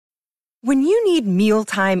When you need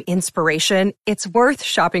mealtime inspiration, it's worth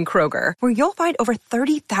shopping Kroger, where you'll find over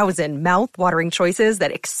 30,000 mouth-watering choices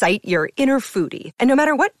that excite your inner foodie. And no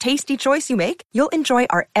matter what tasty choice you make, you'll enjoy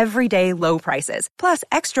our everyday low prices, plus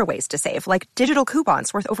extra ways to save, like digital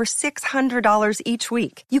coupons worth over $600 each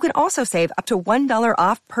week. You can also save up to $1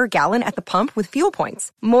 off per gallon at the pump with fuel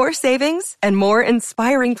points. More savings and more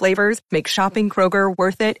inspiring flavors make shopping Kroger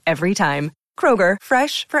worth it every time. Kroger,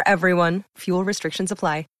 fresh for everyone. Fuel restrictions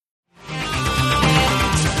apply.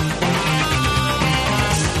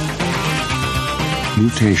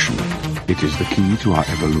 Mutation. It is the key to our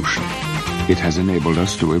evolution. It has enabled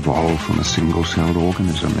us to evolve from a single-celled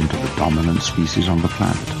organism into the dominant species on the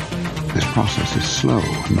planet. This process is slow,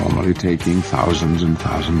 normally taking thousands and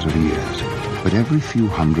thousands of years. But every few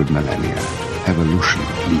hundred millennia, evolution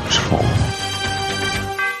leaps forward.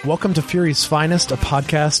 Welcome to Fury's Finest, a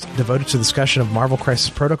podcast devoted to the discussion of Marvel Crisis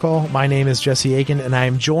Protocol. My name is Jesse Aiken, and I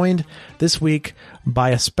am joined this week by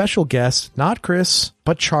a special guest, not Chris,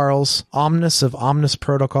 but Charles, Omnis of Omnis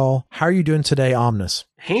Protocol. How are you doing today, Omnis?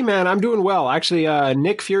 Hey, man, I'm doing well. Actually,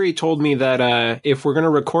 Nick Fury told me that if we're going to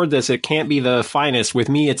record this, it can't be the finest. With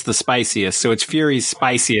me, it's the spiciest. So it's Fury's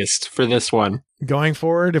spiciest for this one. Going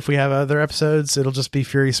forward, if we have other episodes, it'll just be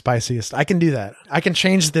Fury's spiciest. I can do that. I can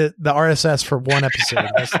change the RSS for one episode.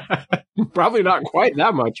 Probably not quite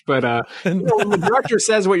that much, but when the director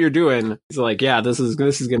says what you're doing, he's like, yeah, this is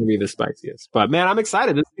going to be the spiciest. But man, I'm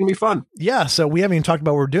excited. This is going to be fun. Yeah, so we haven't even talked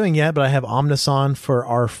about what we're doing yet, but I have Omnis on for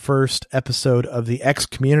our first episode of the X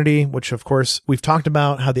community, which of course we've talked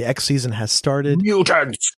about how the X season has started.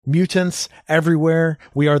 Mutants everywhere.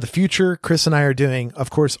 We are the future. Chris and I are doing, of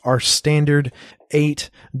course, our standard 8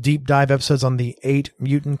 deep dive episodes on the 8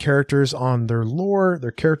 mutant characters, on their lore,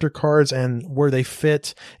 their character cards, and where they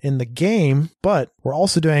fit in the game. But we're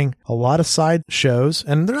also doing a lot of side shows,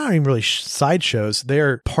 and they're not even really side shows.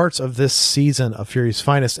 They're parts of this season of Fury's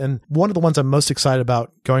Finest. And one of the ones I'm most excited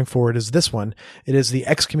about going forward is this one. It is the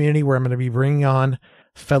X community, where I'm going to be bringing on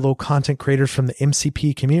fellow content creators from the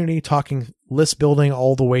MCP community, talking list building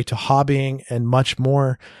all the way to hobbying and much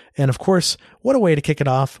more. And of course, what a way to kick it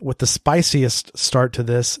off with the spiciest start to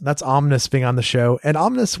this. That's Omnis being on the show. And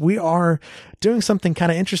Omnis, we are doing something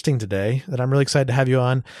kind of interesting today that I'm really excited to have you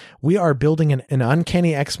on. We are building an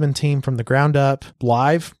Uncanny X-Men team from the ground up,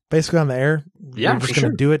 live, basically on the air. Yeah, we're just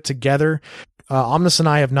going to do it together. Omnis and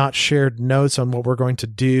I have not shared notes on what we're going to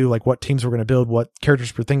do, like what teams we're going to build, what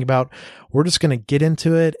characters we're thinking about. We're just going to get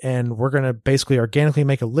into it, and we're going to basically organically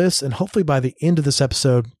make a list. And hopefully by the end of this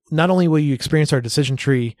episode, not only will you experience our decision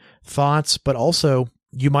tree thoughts, but also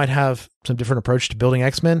you might have some different approach to building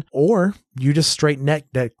X-Men, or you just straight neck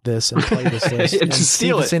deck this and play this list and just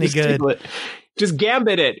see if it's any good. Just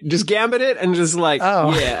gambit it and just like,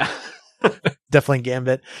 yeah. Definitely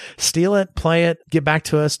Gambit. Steal it, play it, get back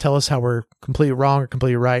to us, tell us how we're completely wrong or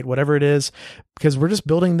completely right, whatever it is, because we're just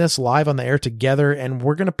building this live on the air together, and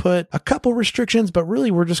we're going to put a couple restrictions, but really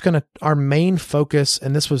we're just going to, our main focus,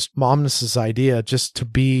 and this was Omnis's idea, just to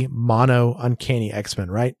be mono Uncanny X-Men,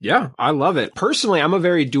 right? Yeah, I love it. Personally, I'm a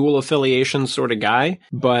very dual affiliation sort of guy,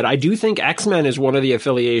 but I do think X-Men is one of the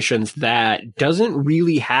affiliations that doesn't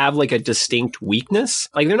really have like a distinct weakness.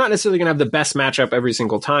 Like, they're not necessarily going to have the best matchup every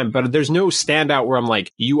single time, but there's no standout where I'm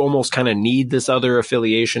like, you almost kind of need this other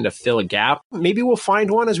affiliation to fill a gap. Maybe we'll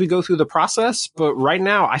find one as we go through the process, but right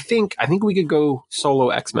now, I think we could go solo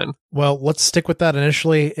X-Men. Well, let's stick with that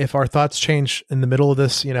initially. If our thoughts change in the middle of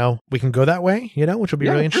this, we can go that way, which will be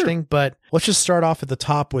really interesting. But let's just start off at the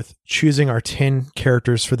top with choosing our 10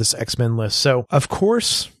 characters for this X-Men list. So, of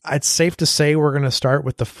course, it's safe to say we're going to start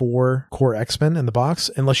with the 4 core X-Men in the box,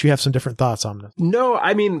 unless you have some different thoughts on them. No,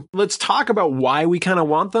 I mean, let's talk about why we kind of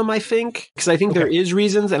want them, I think, because I think there is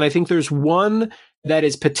reasons, and I think there's one that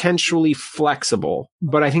is potentially flexible,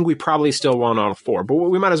 but I think we probably still want all 4, but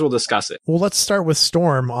we might as well discuss it. Well, let's start with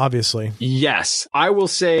Storm, obviously. Yes, I will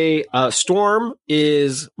say Storm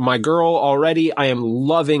is my girl already. I am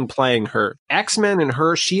loving playing her. X-Men and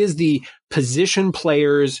her, she is the position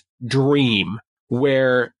player's dream,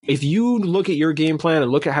 where if you look at your game plan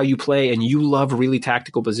and look at how you play and you love really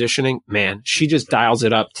tactical positioning, man, she just dials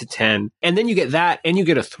it up to 10. And then you get that and you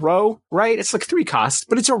get a throw, right? It's like 3 costs,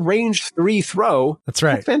 but it's a ranged 3 throw. That's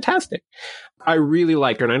right. That's fantastic. I really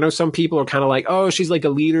like her. And I know some people are kind of like, oh, she's like a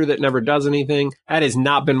leader that never does anything. That has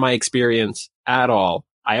not been my experience at all.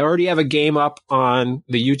 I already have a game up on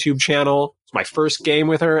the YouTube channel. It's my first game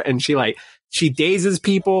with her. And she dazes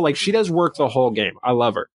people. Like, she does work the whole game. I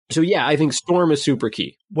love her. So yeah, I think Storm is super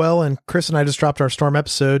key. Well, and Chris and I just dropped our Storm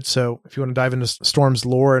episode, so if you want to dive into Storm's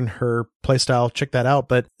lore and her playstyle, check that out.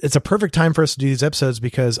 But it's a perfect time for us to do these episodes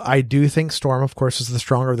because I do think Storm, of course, is the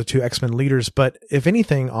stronger of the two X-Men leaders. But if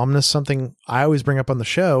anything, Omnis, something I always bring up on the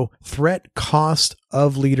show, threat cost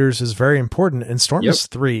of leaders is very important, and Storm is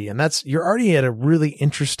 3, and you're already at a really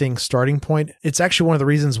interesting starting point. It's actually one of the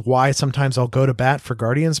reasons why sometimes I'll go to bat for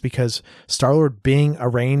Guardians, because Star-Lord being a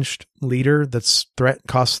ranged leader that's threat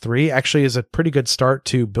cost 3 actually is a pretty good start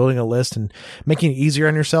to building a list and making it easier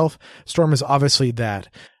on yourself. Storm is obviously that.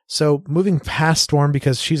 So moving past Storm,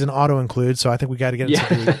 because she's an auto include, so I think we got to get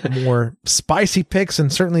into the more spicy picks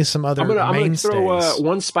and certainly some other mainstays. I'm going to throw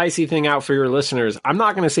one spicy thing out for your listeners. I'm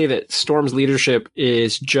not going to say that Storm's leadership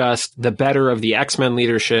is just the better of the X-Men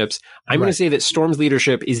leaderships. I'm going to say that Storm's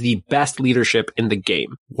leadership is the best leadership in the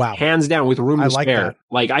game. Wow. Hands down, with room to spare. That.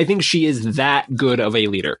 Like, I think she is that good of a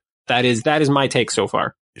leader. That is my take so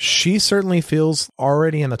far. She certainly feels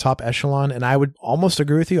already in the top echelon, and I would almost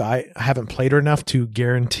agree with you. I haven't played her enough to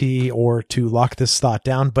guarantee or to lock this thought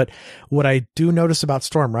down, but what I do notice about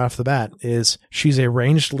Storm right off the bat is she's a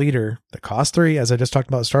ranged leader that costs 3, as I just talked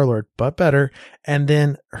about Star-Lord, but better, and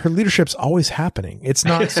then her leadership's always happening. It's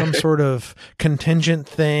not some sort of contingent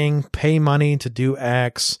thing, pay money to do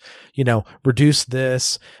X, reduce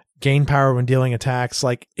this, gain power when dealing attacks.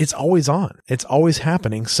 Like, it's always on. It's always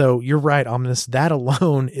happening. So you're right, Omnis. That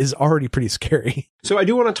alone is already pretty scary. So I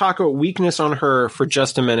do want to talk about weakness on her for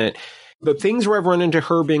just a minute. The things where I've run into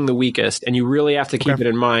her being the weakest, and you really have to keep it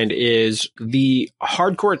in mind, is the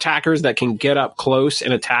hardcore attackers that can get up close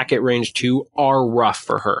and attack at range 2 are rough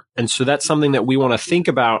for her. And so that's something that we want to think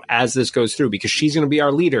about as this goes through, because she's going to be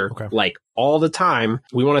our leader like all the time.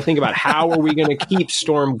 We want to think about how are we going to keep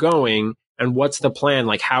Storm going? And what's the plan?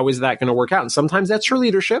 Like, how is that going to work out? And sometimes that's her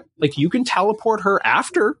leadership. Like, you can teleport her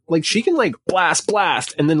after. Like, she can, like,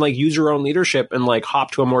 blast, and then, like, use her own leadership and, like, hop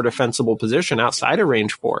to a more defensible position outside of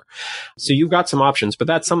range 4. So you've got some options, but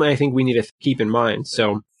that's something I think we need to keep in mind.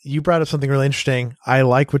 So you brought up something really interesting. I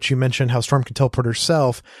like what you mentioned, how Storm can teleport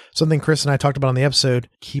herself. Something Chris and I talked about on the episode.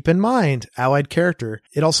 Keep in mind, allied character.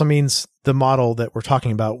 It also means the model that we're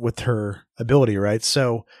talking about with her ability, right?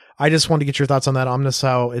 So I just wanted to get your thoughts on that, Omnis,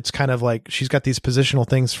 how it's kind of like she's got these positional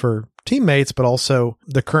things for teammates, but also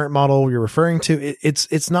the current model you're referring to,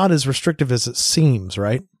 it's not as restrictive as it seems,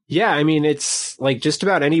 right? Yeah, I mean, it's like just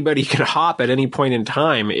about anybody can hop at any point in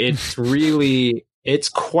time. It's really, it's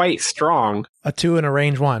quite strong. A 2 and a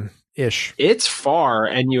range 1-ish. It's far,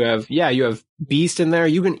 and you have Beast in there.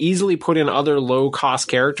 You can easily put in other low-cost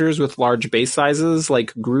characters with large base sizes,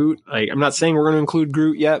 like Groot. I'm not saying we're going to include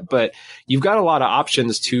Groot yet, but you've got a lot of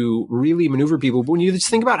options to really maneuver people. But when you just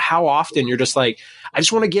think about how often you're just like, I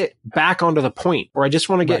just want to get back onto the point, or I just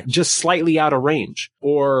want to get just slightly out of range,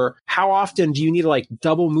 or how often do you need to like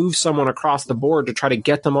double move someone across the board to try to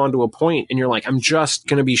get them onto a point, and you're like, I'm just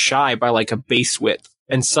going to be shy by like a base width.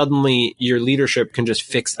 And suddenly your leadership can just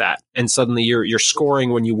fix that. And suddenly you're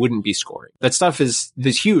scoring when you wouldn't be scoring. That stuff is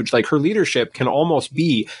huge. Like, her leadership can almost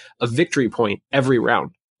be a victory point every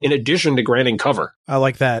round, in addition to granting cover. I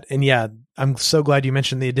like that. And yeah, I'm so glad you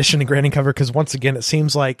mentioned the addition to granting cover, because once again, it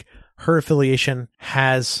seems like her affiliation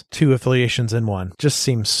has 2 affiliations in one. Just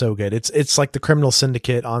seems so good. It's like the Criminal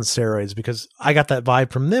Syndicate on steroids, because I got that vibe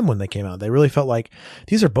from them when they came out. They really felt like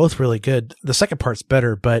these are both really good. The second part's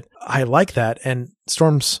better, but I like that. And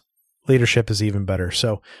Storm's leadership is even better.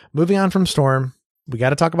 So moving on from Storm, we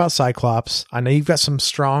got to talk about Cyclops. I know you've got some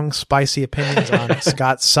strong, spicy opinions on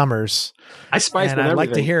Scott Summers. I spice and I'd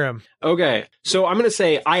like to hear him. Okay, so I'm going to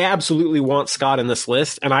say I absolutely want Scott in this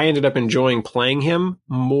list, and I ended up enjoying playing him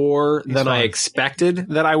more than I expected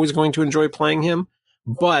that I was going to enjoy playing him.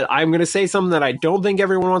 But I'm going to say something that I don't think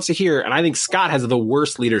everyone wants to hear, and I think Scott has the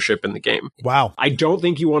worst leadership in the game. Wow. I don't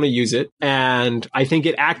think you want to use it, and I think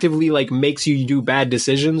it actively like makes you do bad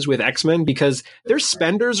decisions with X-Men, because their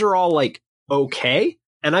spenders are all like okay.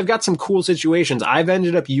 And I've got some cool situations. I've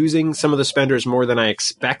ended up using some of the spenders more than I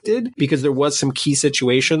expected, because there was some key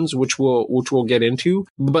situations which we'll get into.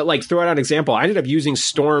 But like, throw out an example. I ended up using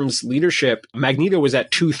Storm's leadership. Magneto was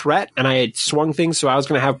at 2 threat, and I had swung things, so I was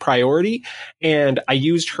going to have priority. And I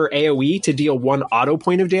used her AoE to deal 1 auto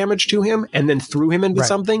point of damage to him, and then threw him into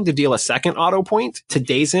something to deal a second auto point to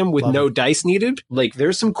daze him with no dice needed. Like,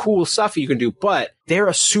 there's some cool stuff you can do, but they're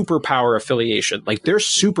a superpower affiliation. Like, their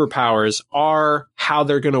superpowers are how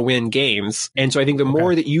they're going to win games. And so I think the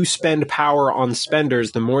more that you spend power on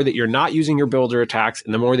spenders, the more that you're not using your builder attacks,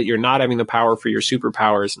 and the more that you're not having the power for your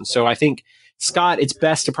superpowers. And so I think Scott, it's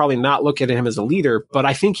best to probably not look at him as a leader, but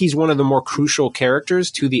I think he's one of the more crucial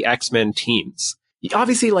characters to the X-Men teams.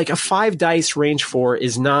 obviously like a 5 dice range 4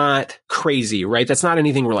 is not crazy, right? That's not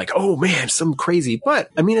anything we're like, oh man, some crazy, but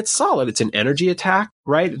I mean, it's solid. It's an energy attack,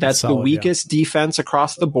 right? That's solid, the weakest defense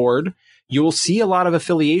across the board. You'll see a lot of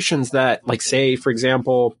affiliations that, like, say, for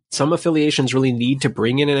example, some affiliations really need to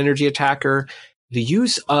bring in an energy attacker. The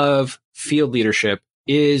use of field leadership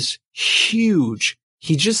is huge.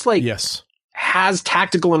 He just has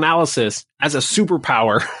tactical analysis as a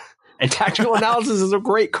superpower, and tactical analysis is a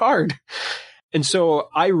great card. And so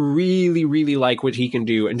I really, really like what he can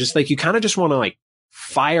do. And just like, you kind of just want to like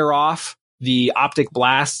fire off the optic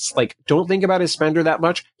blasts. Like, don't think about his spender that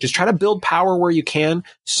much. Just try to build power where you can,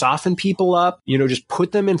 soften people up, just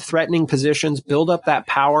put them in threatening positions, build up that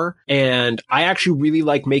power. And I actually really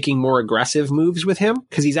like making more aggressive moves with him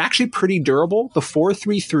because he's actually pretty durable. The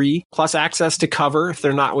 4/3/3 plus access to cover if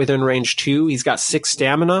they're not within range 2. He's got 6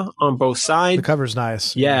 stamina on both sides. The cover's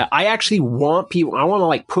nice. Yeah. I actually want people, I want to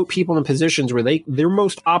like put people in positions where their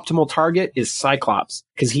most optimal target is Cyclops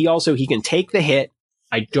because he can take the hit.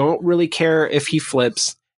 I don't really care if he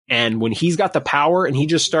flips. And when he's got the power and he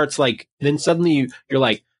just starts like, then suddenly you're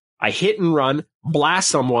like, I hit and run, blast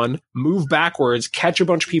someone, move backwards, catch a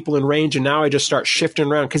bunch of people in range. And now I just start shifting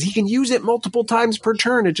around because he can use it multiple times per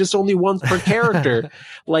turn. It's just only once per character.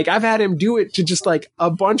 Like I've had him do it to just like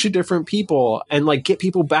a bunch of different people and like get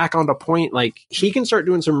people back onto point. Like he can start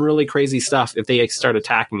doing some really crazy stuff if they start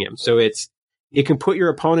attacking him. So it can put your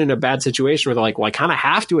opponent in a bad situation where they're like, well, I kind of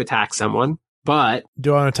have to attack someone. But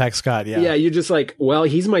do I want to attack Scott? Yeah. Yeah. You're just like, well,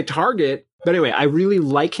 he's my target. But anyway, I really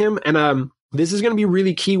like him. And this is going to be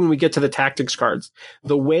really key when we get to the tactics cards.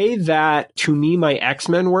 The way that, to me, my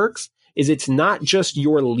X-Men works is it's not just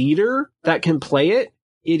your leader that can play it.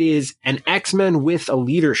 It is an X-Men with a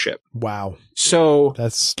leadership. Wow. So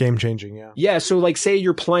that's game changing. Yeah. Yeah. So like say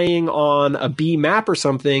you're playing on a B map or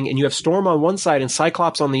something and you have Storm on one side and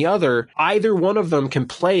Cyclops on the other. Either one of them can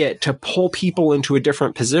play it to pull people into a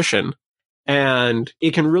different position. And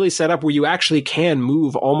it can really set up where you actually can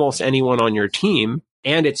move almost anyone on your team.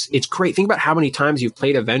 And it's great. Think about how many times you've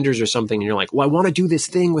played Avengers or something and you're like, well, I want to do this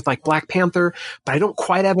thing with like Black Panther, but I don't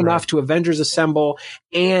quite have enough to Avengers Assemble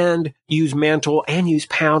and use Mantle and use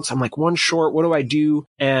Pounce. I'm like one short. What do I do?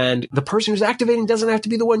 And the person who's activating doesn't have to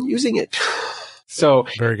be the one using it. So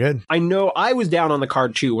very good. I know I was down on the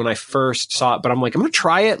card too when I first saw it, but I'm like, I'm going to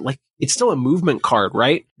try it. Like, it's still a movement card,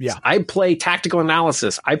 right? Yeah. I play tactical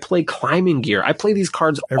analysis. I play climbing gear. I play these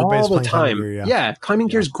cards all the time. Climbing gear, climbing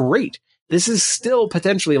gear is great. This is still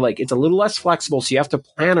potentially like, it's a little less flexible, so you have to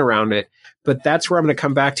plan around it. But that's where I'm going to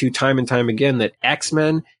come back to time and time again, that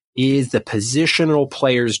X-Men is the positional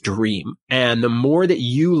player's dream. And the more that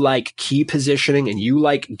you like key positioning and you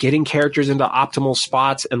like getting characters into optimal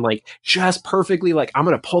spots and like just perfectly, like, I'm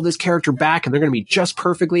going to pull this character back and they're going to be just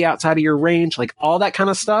perfectly outside of your range, like all that kind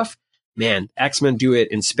of stuff. Man, X-Men do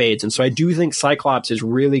it in spades. And so I do think Cyclops is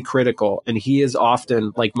really critical. And he is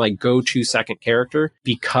often like my go-to second character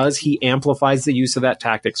because he amplifies the use of that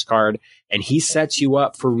tactics card. And he sets you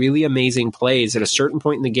up for really amazing plays at a certain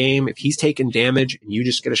point in the game. If he's taking damage and you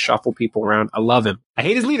just get to shuffle people around, I love him. I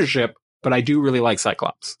hate his leadership, but I do really like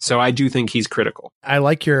Cyclops. So I do think he's critical. I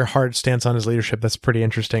like your hard stance on his leadership. That's pretty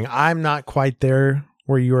interesting. I'm not quite there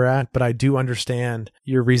where you were at, but I do understand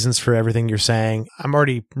your reasons for everything you're saying. I'm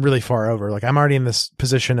already really far over. Like I'm already in this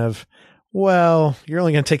position of, well, you're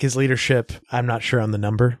only going to take his leadership. I'm not sure on the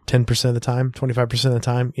number, 10% of the time, 25% of the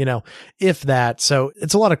time, if that. So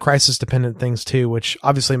it's a lot of crisis dependent things too, which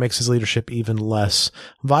obviously makes his leadership even less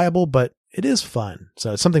viable, but it is fun.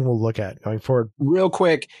 So it's something we'll look at going forward. Real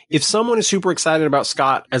quick, if someone is super excited about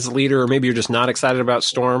Scott as a leader, or maybe you're just not excited about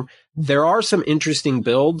Storm, there are some interesting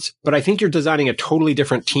builds, but I think you're designing a totally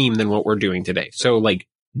different team than what we're doing today. So like,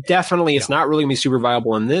 definitely it's not really going to be super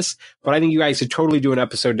viable in this, but I think you guys should totally do an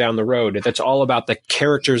episode down the road that's all about the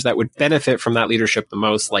characters that would benefit from that leadership the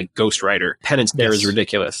most, like Ghost Rider. Penance there is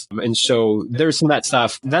ridiculous. And so there's some of that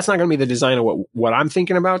stuff. That's not going to be the design of what I'm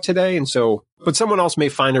thinking about today. And so, but someone else may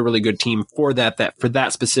find a really good team for that for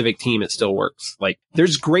that specific team, it still works. Like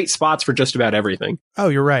there's great spots for just about everything. Oh,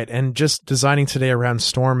 you're right. And just designing today around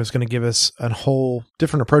Storm is going to give us a whole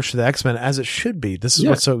different approach to the X-Men, as it should be. This is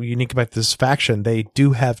what's so unique about this faction. They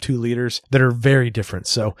do have two leaders that are very different.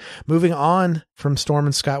 So moving on from Storm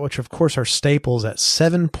and Scott, which of course are staples at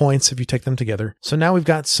 7 points if you take them together. So now we've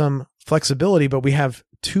got some flexibility, but we have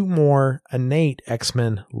two more innate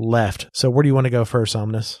X-Men left. So where do you want to go first,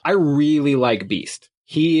 Omnis? I really like Beast.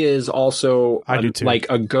 He is also like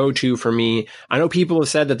a go-to for me. I know people have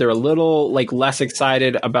said that they're a little like less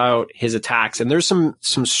excited about his attacks, and there's some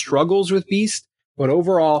struggles with Beast, but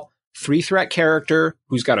overall, 3-threat character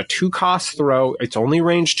who's got a 2-cost throw. It's only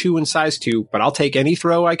range 2 and size 2, but I'll take any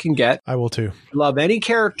throw I can get. I will too. Love any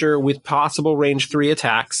character with possible range 3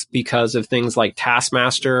 attacks because of things like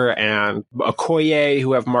Taskmaster and Okoye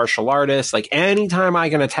who have martial artists. Like anytime I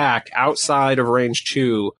can attack outside of range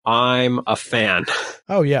 2, I'm a fan.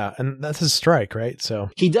 Oh yeah, and that's his strike, right? So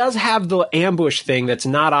he does have the ambush thing that's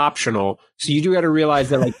not optional. So you do got to realize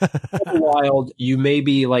that like wild, you may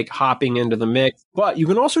be like hopping into the mix, but you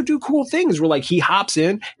can also do cool things where like he hops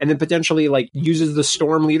in and then potentially like uses the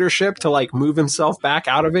storm leadership to like move himself back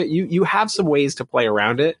out of it. You have some ways to play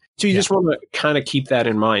around it. So you just want to kind of keep that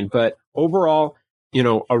in mind. But overall, you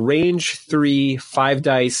know, a range 3, 5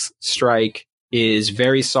 dice strike is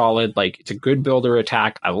very solid. Like it's a good builder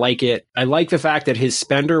attack. I like it. I like the fact that his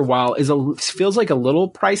spender, while feels like a little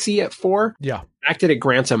pricey at 4. Yeah. The fact that it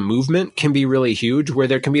grants a movement can be really huge, where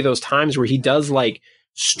there can be those times where he does like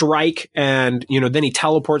strike and, you know, then he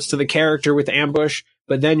teleports to the character with ambush.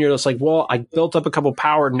 But then you're just like, well, I built up a couple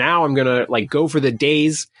power. Now I'm going to like go for the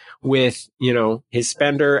daze with, you know, his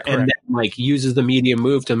spender. Correct. And then like uses the medium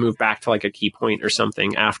move to move back to like a key point or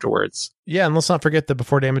something afterwards. Yeah. And let's not forget that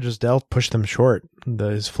before damage is dealt, push them short.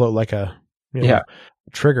 His float like a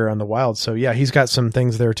trigger on the wild. So yeah, he's got some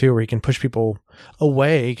things there too where he can push people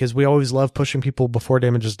away, because we always love pushing people before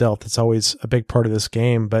damage is dealt. It's always a big part of this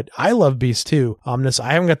game. But I love Beast too. Omnis,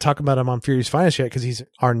 I haven't got to talk about him on Fury's Finest yet because he's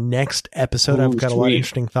our next episode. I've got a lot of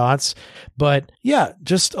interesting thoughts. But yeah,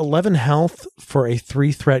 just 11 health for a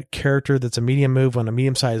 3-threat character that's a medium move on a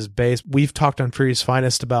medium-sized base. We've talked on Fury's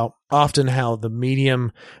Finest about often how the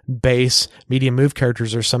medium base, medium move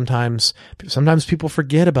characters are sometimes people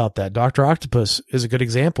forget about that. Dr. Octopus is a good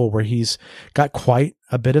example where he's got quite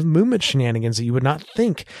a bit of movement shenanigans that you would not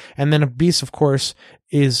think. And then a Beast, of course,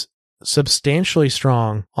 is substantially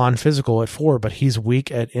strong on physical at 4, but he's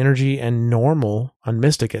weak at energy and normal on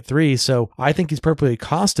Mystic at 3. So I think he's perfectly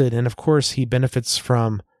costed. And of course, he benefits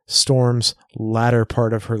from Storm's latter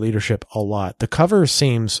part of her leadership a lot. The cover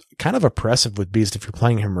seems kind of oppressive with Beast if you're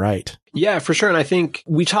playing him right. Yeah, for sure. And I think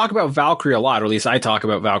we talk about Valkyrie a lot, or at least I talk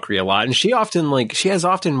about Valkyrie a lot. And she has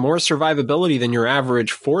often more survivability than your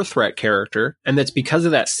average 4-threat character. And that's because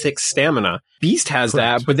of that 6 stamina. Beast has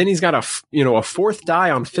that, but then he's got a 4th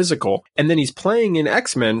die on physical. And then he's playing in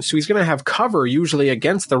X-Men, so he's going to have cover usually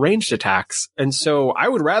against the ranged attacks. And so I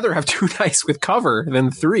would rather have 2 dice with cover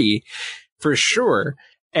than 3 for sure.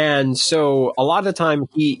 And so a lot of the time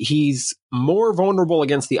he's more vulnerable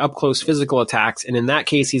against the up close physical attacks. And in that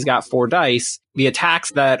case, he's got 4 dice. The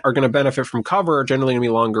attacks that are going to benefit from cover are generally going to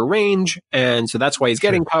be longer range. And so that's why he's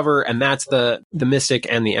getting cover. And that's the Mystic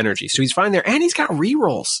and the energy. So he's fine there. And he's got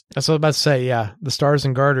rerolls. That's what I was about to say. Yeah. The Stars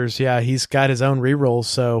and Garters. Yeah. He's got his own rerolls.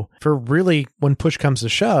 So for really when push comes to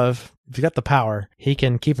shove, if you got the power, he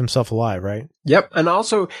can keep himself alive, right? Yep. And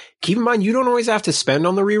also keep in mind, you don't always have to spend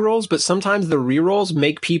on the rerolls, but sometimes the rerolls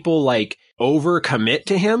make people like overcommit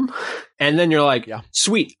to him. And then you're like,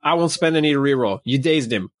 sweet, I won't spend any to reroll. You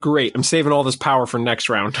dazed him. Great. I'm saving all this power for next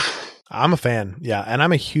round. I'm a fan. Yeah. And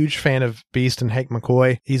I'm a huge fan of Beast and Hank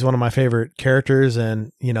McCoy. He's one of my favorite characters.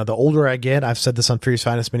 And, you know, the older I get, I've said this on Fury's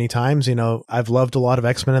Finest many times, you know, I've loved a lot of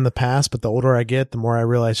X-Men in the past, but the older I get, the more I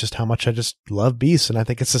realize just how much I just love Beast. And I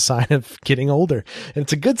think it's a sign of getting older. And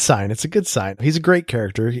it's a good sign. It's a good sign. He's a great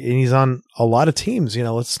character and he's on a lot of teams. You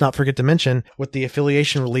know, let's not forget to mention with the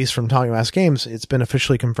affiliation release from Talking Mass Games, it's been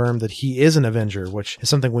officially confirmed that he is an Avenger, which is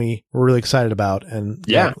something we were really excited about. And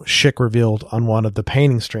Schick revealed on one of the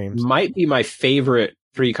painting streams. Might be my favorite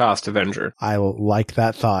 3-cost Avenger. I like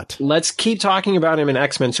that thought. Let's keep talking about him in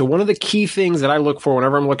X-Men. So one of the key things that I look for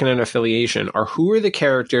whenever I'm looking at an affiliation are who are the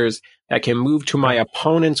characters that can move to my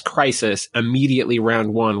opponent's crisis immediately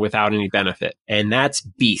round 1 without any benefit. And that's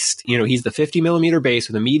Beast. You know, he's the 50mm base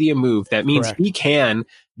with a medium move. That means he can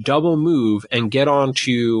double move and get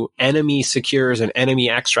onto enemy secures and enemy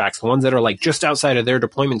extracts, the ones that are like just outside of their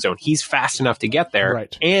deployment zone. He's fast enough to get there.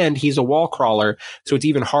 Right. And he's a wall crawler, so it's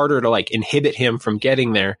even harder to like inhibit him from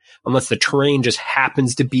getting there unless the terrain just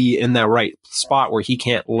happens to be in that right spot where he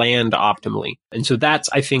can't land optimally. And so that's,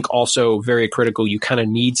 I think, also very critical. You kind of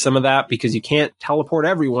need some of that because you can't teleport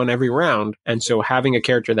everyone every round. And so having a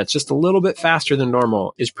character that's just a little bit faster than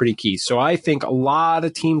normal is pretty key. So I think a lot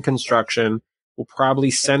of team construction will probably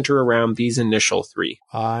center around these initial 3.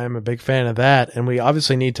 I'm a big fan of that. And we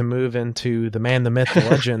obviously need to move into the man, the myth, the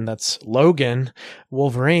legend. That's Logan,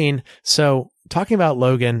 Wolverine. So talking about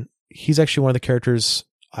Logan, he's actually one of the characters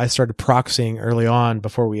I started proxying early on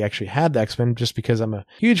before we actually had the X-Men, just because I'm a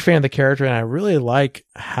huge fan of the character and I really like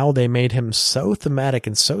how they made him so thematic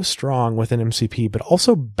and so strong within MCP, but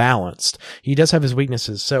also balanced. He does have his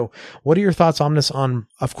weaknesses. So what are your thoughts, Omnis, on,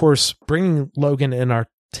 of course, bringing Logan in our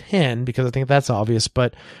 10 because I think that's obvious,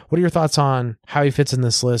 but what are your thoughts on how he fits in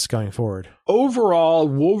this list going forward? Overall,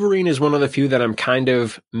 Wolverine is one of the few that I'm kind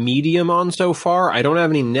of medium on so far. I don't have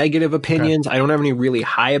any negative opinions. Okay. I don't have any really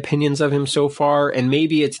high opinions of him so far. And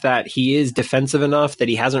maybe it's that he is defensive enough that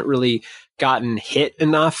he hasn't really gotten hit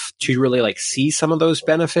enough to really like see some of those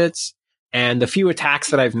benefits. And the few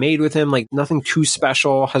attacks that I've made with him, like nothing too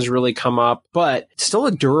special has really come up, but still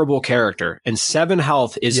a durable character. And 7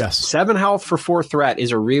 health is 7 health for 4 threat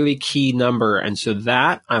is a really key number. And so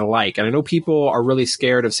that I like. And I know people are really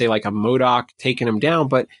scared of say like a MODOK taking him down,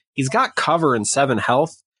 but he's got cover in 7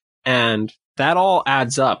 health and that all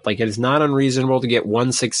adds up. Like it is not unreasonable to get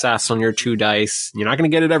 1 success on your 2 dice. You're not going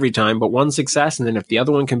to get it every time, but 1 success. And then if the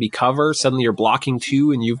other one can be cover, suddenly you're blocking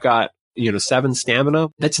 2 and you've got 7 stamina.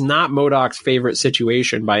 That's not MODOK's favorite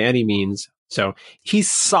situation by any means. So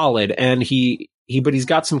he's solid and but he's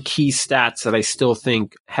got some key stats that I still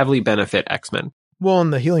think heavily benefit X-Men. Well,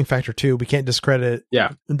 and the healing factor too, we can't discredit.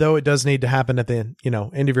 Yeah. Though it does need to happen at the,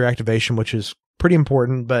 end of your activation, which is pretty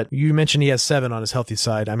important, but you mentioned he has 7 on his healthy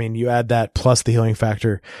side. I mean, you add that plus the healing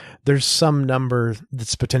factor, there's some number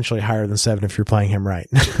that's potentially higher than 7 if you're playing him right.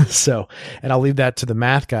 So, and I'll leave that to the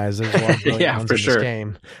math guys. There's a lot of brilliant ones in this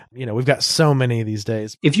game. We've got so many these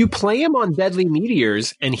days. If you play him on Deadly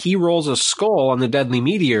Meteors and he rolls a skull on the Deadly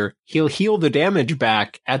Meteor, he'll heal the damage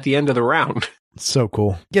back at the end of the round. So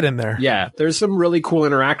cool. Get in there. Yeah, there's some really cool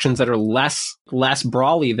interactions that are less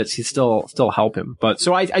brawly that still help him. But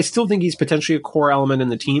so I still think he's potentially a core element in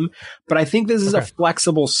the team. But I think this is a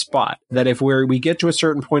flexible spot that if we get to a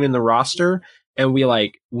certain point in the roster and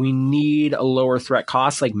we need a lower threat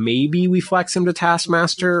cost, like maybe we flex him to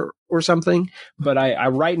Taskmaster or something. But I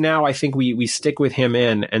right now I think we stick with him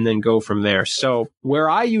in and then go from there. So where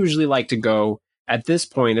I usually like to go at this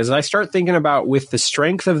point, as I start thinking about with the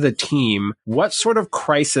strength of the team, what sort of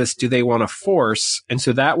crisis do they want to force? And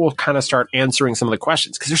so that will kind of start answering some of the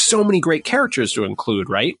questions because there's so many great characters to include,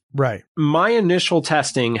 right? Right. My initial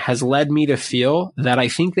testing has led me to feel that I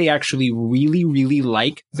think they actually really, really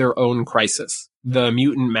like their own crisis. The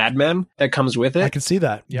mutant madman that comes with it. I can see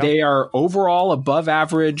that. Yep. They are overall above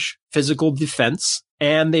average physical defense,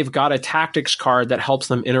 and they've got a tactics card that helps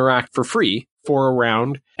them interact for free for a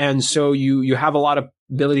round. And so you have a lot of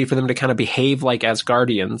ability for them to kind of behave like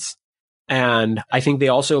Asgardians. And I think they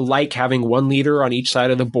also like having 1 leader on each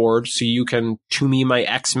side of the board so you can to me my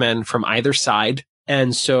X-Men from either side.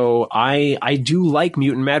 And so I do like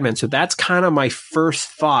Mutant Madmen. So that's kind of my first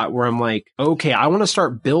thought where I'm like, okay, I want to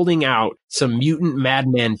start building out some Mutant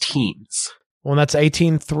Madman teams. Well, that's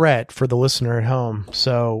 18 threat for the listener at home.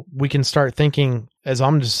 So we can start thinking, as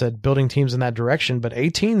Om just said, building teams in that direction. But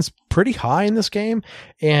 18's pretty high in this game.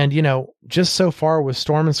 And, just so far with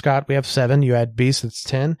Storm and Scott, we have 7. You add Beast, that's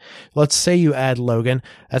 10. Let's say you add Logan,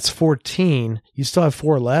 that's 14. You still have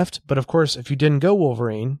 4 left. But of course, if you didn't go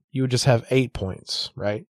Wolverine, you would just have 8 points,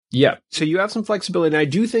 right? Yeah. So you have some flexibility. And I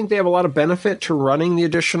do think they have a lot of benefit to running the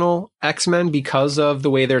additional X-Men because of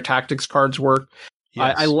the way their tactics cards work.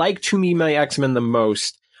 Yes. I like to me my X-Men the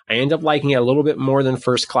most. I end up liking it a little bit more than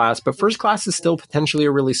First Class, but First Class is still potentially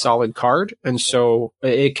a really solid card, and so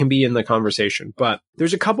it can be in the conversation. But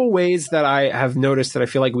there's a couple ways that I have noticed that I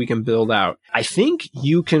feel like we can build out. I think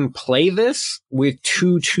you can play this with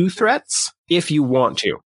 2 threats if you want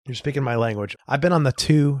to. You're speaking my language. I've been on the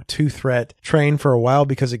 2 threat train for a while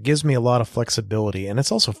because it gives me a lot of flexibility and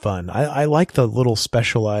it's also fun. I like the little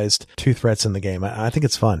specialized 2 threats in the game. I think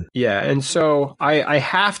it's fun. Yeah. And so I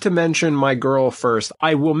have to mention my girl first.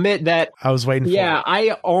 I will admit that I was waiting for it.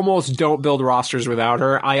 I almost don't build rosters without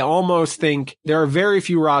her. I almost think there are very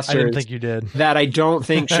few rosters I didn't think you did. that I don't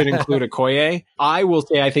think should include Okoye. I will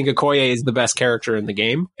say I think Okoye is the best character in the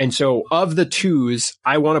game. And so of the 2s,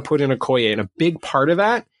 I want to put in Okoye. And a big part of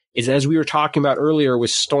that is, as we were talking about earlier with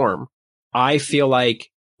Storm, I feel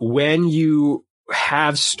like when you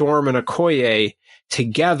have Storm and Okoye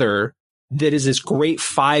together, that is this great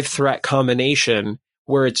 5 threat combination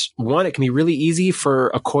where it can be really easy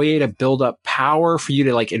for Okoye to build up power, for you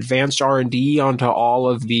to like advanced R&D onto all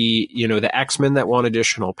of the, the X-Men that want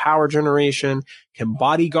additional power generation, can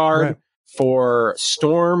bodyguard. Right. For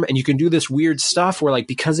Storm, and you can do this weird stuff where, like,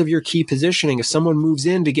 because of your key positioning, if someone moves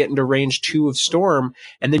in to get into range 2 of Storm,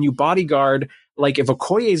 and then you bodyguard, like, if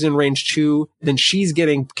Okoye's in range 2, then she's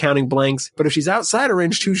getting counting blanks, but if she's outside of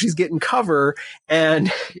range 2, she's getting cover,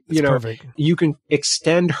 and, perfect. You can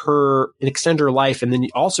extend her life, and then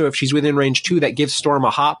also, if she's within range 2, that gives Storm a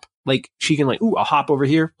hop, like, she can, like, ooh, I'll hop over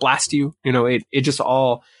here, blast you, it just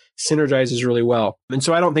all synergizes really well. And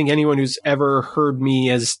so I don't think anyone who's ever heard me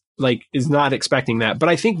is not expecting that. But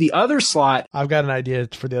I think the other slot, I've got an idea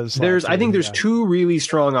for the other slot. I think there's two really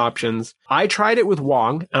strong options. I tried it with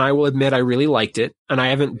Wong, and I will admit I really liked it. And I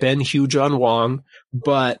haven't been huge on Wong,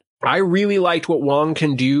 but I really liked what Wong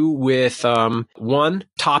can do with, one,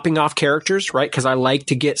 topping off characters, right? Because I like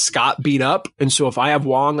to get Scott beat up. And so if I have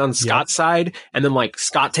Wong on Scott's side, and then like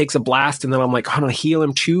Scott takes a blast, and then I'm like, I'm going to heal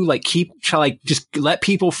him too. Like just let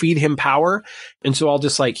people feed him power. And so I'll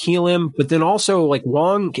just like heal him. But then also like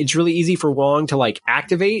Wong, it's really easy for Wong to like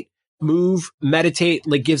activate, move, meditate,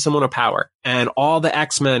 like give someone a power. And all the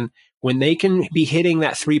X-Men, when they can be hitting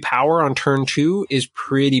that 3 power on turn 2 is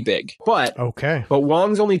pretty big. But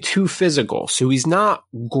Wong's only 2 physical, so he's not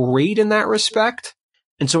great in that respect.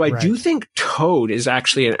 And so I do think Toad is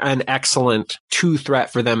actually an excellent 2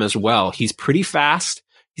 threat for them as well. He's pretty fast.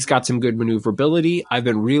 He's got some good maneuverability. I've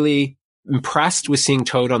been really impressed with seeing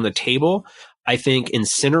Toad on the table. I think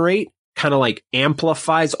Incinerate kind of like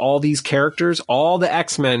amplifies all these characters. All the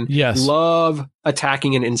X-Men love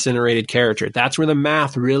attacking an incinerated character. That's where the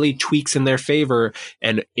math really tweaks in their favor.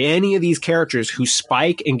 And any of these characters who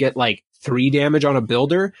spike and get like 3 damage on a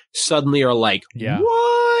builder suddenly are like,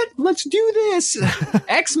 what? Let's do this.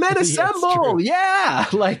 X-Men assemble. Yeah.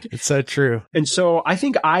 Like, it's so true. And so I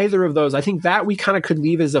think either of those, I think that we kind of could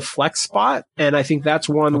leave as a flex spot. And I think that's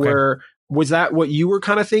one where, was that what you were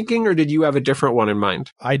kind of thinking, or did you have a different one in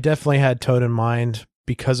mind? I definitely had Toad in mind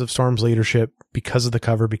because of Storm's leadership, because of the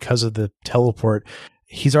cover, because of the teleport.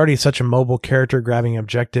 He's already such a mobile character grabbing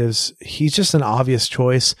objectives. He's just an obvious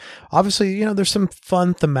choice. Obviously, there's some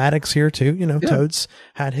fun thematics here too. Toad's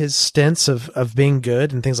had his stints of being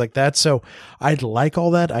good and things like that. So I'd like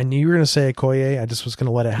all that. I knew you were going to say Okoye. I just was going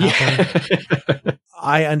to let it happen. Yeah.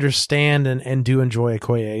 I understand and do enjoy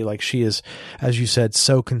Okoye. Like, she is, as you said,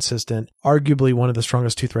 so consistent, arguably one of the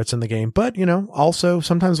strongest 2 threats in the game. But, also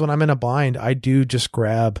sometimes when I'm in a bind, I do just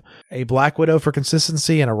grab a Black Widow for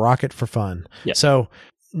consistency and a Rocket for fun. Yeah. So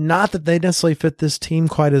not that they necessarily fit this team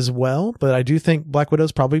quite as well, but I do think Black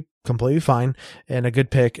Widow's probably completely fine and a good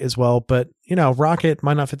pick as well. But, Rocket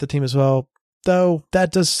might not fit the team as well. Though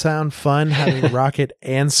that does sound fun, having Rocket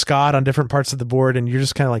and Scott on different parts of the board, and you're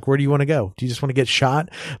just kind of like, where do you want to go? Do you just want to get shot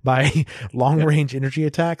by long-range energy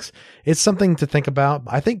attacks? It's something to think about.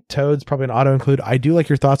 I think Toad's probably an auto-include. I do like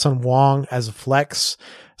your thoughts on Wong as a flex,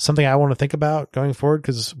 something I want to think about going forward,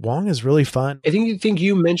 because Wong is really fun. I think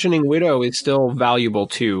you mentioning Widow is still valuable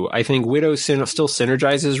too. I think Widow still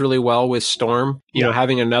synergizes really well with Storm.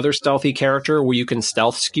 Having another stealthy character where you can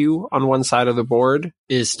stealth skew on one side of the board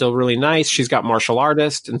is still really nice. She's got Martial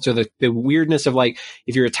Artist. And so the weirdness of like,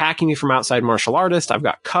 if you're attacking me from outside Martial Artist, I've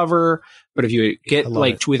got cover. But if you get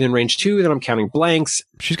to within range 2, then I'm counting blanks.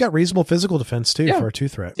 She's got reasonable physical defense too for a 2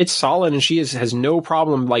 threat. It's solid, and she has no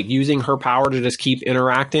problem like using her power to just keep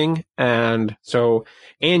interacting. And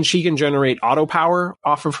she can generate auto power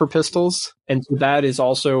off of her pistols. And that is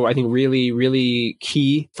also, I think, really, really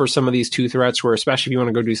key for some of these 2 threats, where especially if you want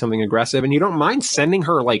to go do something aggressive and you don't mind sending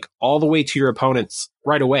her like all the way to your opponents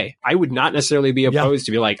right away. I would not necessarily be opposed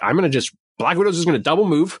to be like, I'm going to Black Widow's just going to double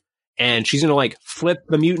move. And she's going to like flip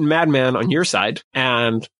the mutant madman on your side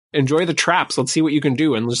and enjoy the traps. Let's see what you can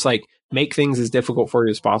do. And just like make things as difficult for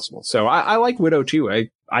you as possible. So I like Widow too.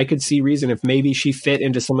 I could see reason if maybe she fit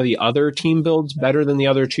into some of the other team builds better than the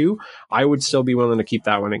other 2, I would still be willing to keep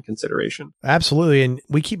that one in consideration. Absolutely. And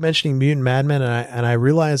we keep mentioning Mutant Madman, and I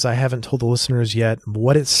realize I haven't told the listeners yet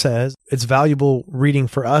what it says. It's valuable reading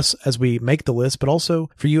for us as we make the list, but also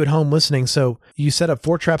for you at home listening. So you set up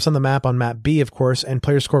 4 traps on the map on map B, of course, and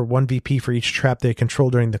players score 1 VP for each trap they control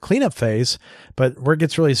during the cleanup phase. But where it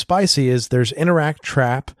gets really spicy is there's interact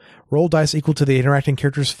trap. Roll dice equal to the interacting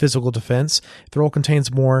character's physical defense. If the roll contains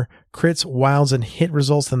more crits, wilds, and hit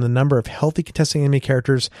results than the number of healthy contesting enemy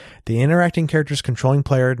characters, the interacting character's controlling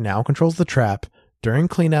player now controls the trap. During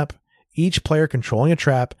cleanup, each player controlling a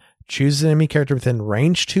trap chooses an enemy character within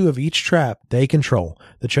range 2 of each trap they control.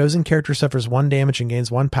 The chosen character suffers 1 damage and gains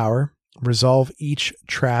 1 power. Resolve each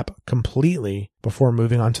trap completely before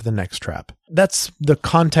moving on to the next trap. That's the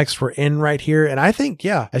context we're in right here. And I think,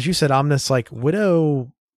 as you said, Omnis, like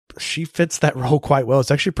Widow, she fits that role quite well.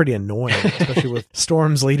 It's actually pretty annoying, especially with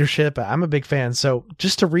Storm's leadership. I'm a big fan. So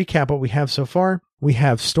just to recap what we have so far, we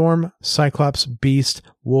have Storm, Cyclops, Beast,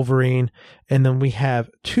 Wolverine, and then we have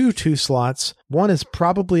 2 slots. One is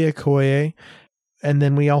probably Okoye, and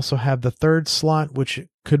then we also have the 3rd slot, which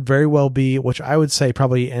could very well be, which I would say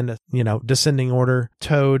probably in descending order,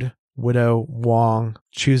 Toad, Widow, Wong.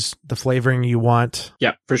 Choose the flavoring you want.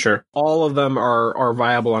 Yeah, for sure. All of them are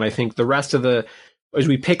viable, and I think the rest of as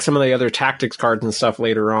we pick some of the other tactics cards and stuff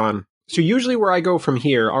later on, So usually where I go from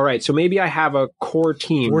here, all right, so maybe I have a core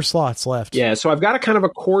team. 4 slots left. Yeah, so I've got a kind of a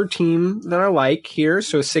core team that I like here,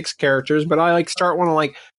 so 6 characters, but I want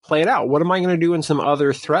to play it out. What am I going to do in some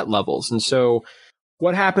other threat levels? And so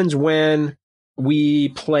what happens when we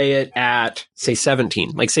play it at, say,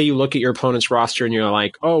 17? Like, say you look at your opponent's roster and you're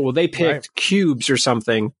like, oh, well, they picked cubes or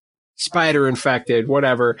something, spider infected,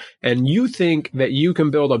 whatever, and you think that you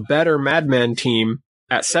can build a better Madman team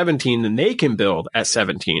at 17 than they can build at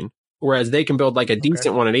 17. Whereas they can build like a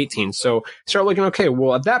decent one at 18. So start looking, okay,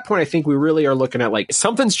 well, at that point, I think we really are looking at like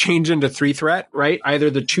something's changing to 3 threat, right? Either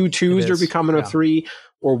the 2 2s are becoming a 3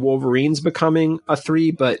 or Wolverine's becoming a 3.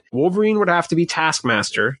 But Wolverine would have to be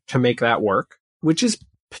Taskmaster to make that work, which is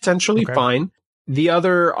potentially fine. The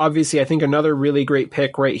other, obviously, I think another really great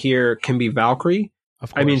pick right here can be Valkyrie.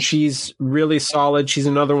 I mean, she's really solid. She's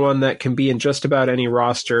another one that can be in just about any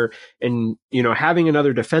roster. And, you know, having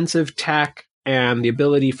another defensive tech and the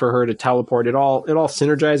ability for her to teleport, it all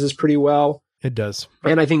synergizes pretty well. It does.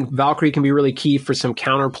 And I think Valkyrie can be really key for some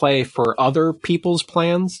counterplay for other people's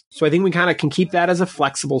plans. So I think we kind of can keep that as a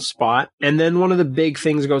flexible spot. And then one of the big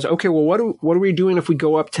things goes, okay, well, what are we doing if we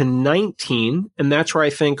go up to 19? And that's where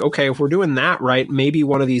I think, okay, if we're doing that right, maybe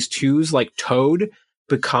one of these 2s like Toad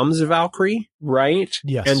becomes a Valkyrie, right?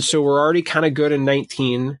 Yes. And so we're already kind of good in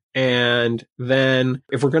 19. And then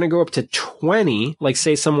if we're going to go up to 20, like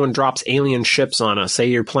say someone drops alien ships on us, say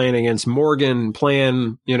you're playing against Morgan,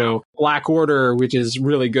 playing, you know, Black Order, which is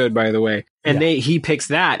really good, by the way. And he picks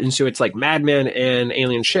that. And so it's like Madman and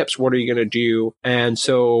alien ships. What are you going to do? And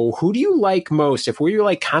so who do you like most? If we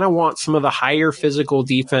like kind of want some of the higher physical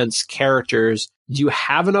defense characters, do you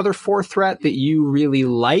have another 4 threat that you really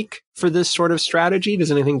like for this sort of strategy?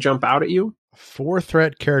 Does anything jump out at you? 4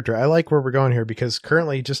 threat character. I like where we're going here because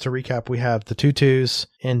currently, just to recap, we have the 2 2s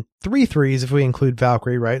and 3 3s if we include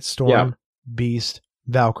Valkyrie, right? Storm, Beast,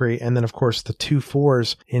 Valkyrie, and then of course the 2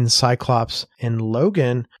 4s in Cyclops and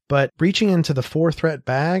Logan. But reaching into the 4 threat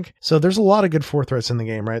bag, so there's a lot of good 4 threats in the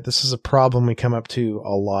game, right? This is a problem we come up to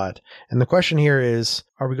a lot. And the question here is,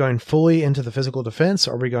 are we going fully into the physical defense?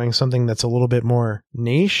 Are we going something that's a little bit more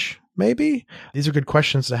niche? Maybe. These are good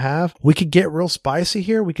questions to have. We could get real spicy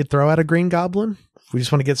here. We could throw out a Green Goblin. If we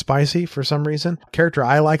just want to get spicy for some reason. Character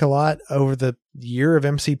I like a lot over the year of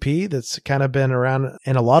MCP that's kind of been around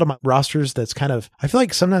in a lot of my rosters that's kind of, I feel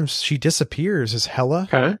like sometimes she disappears as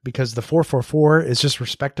Hela because the 444 is just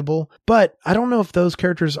respectable. But I don't know if those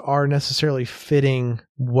characters are necessarily fitting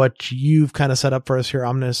what you've kind of set up for us here,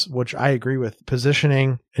 Omnis, which I agree with,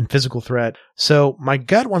 positioning and physical threat. So my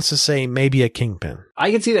gut wants to say maybe a Kingpin.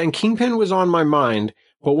 I can see that. And Kingpin was on my mind.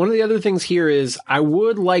 But one of the other things here is I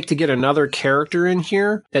would like to get another character in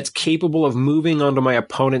here that's capable of moving onto my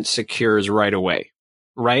opponent's secures right away.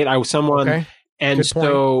 Right? And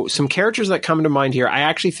so some characters that come to mind here, I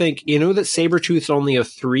actually think, you know, that Sabretooth's only a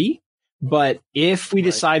 3, but if we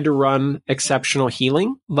decide to run exceptional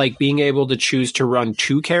healing, like being able to choose to run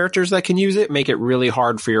 2 characters that can use it, make it really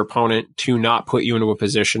hard for your opponent to not put you into a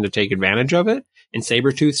position to take advantage of it. And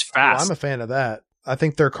Sabretooth's fast. Well, I'm a fan of that. I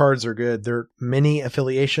think their cards are good. They're mini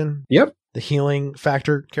affiliation. Yep. The healing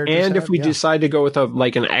factor characters. And if we decide to go with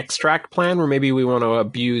an extract plan where maybe we want to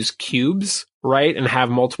abuse cubes, right, and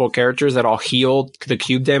have multiple characters that all heal the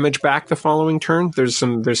cube damage back the following turn, there's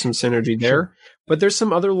some synergy there. Sure. But there's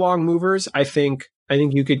some other long movers. I think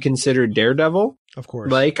you could consider Daredevil. Of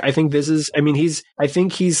course. I think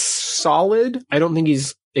he's solid. I don't think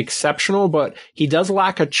he's exceptional, but he does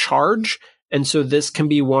lack a charge. And so this can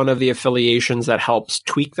be one of the affiliations that helps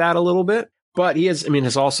tweak that a little bit. But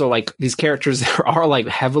he's also like these characters that are like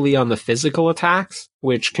heavily on the physical attacks,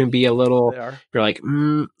 which can be a little, you're like,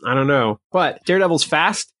 I don't know. But Daredevil's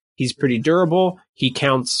fast. He's pretty durable. He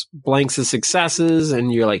counts blanks as successes,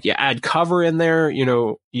 and you're like, you add cover in there. You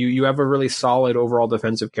know, you have a really solid overall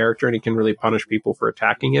defensive character, and he can really punish people for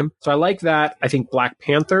attacking him. So I like that. I think Black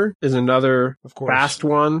Panther is another fast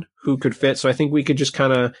one who could fit. So I think we could just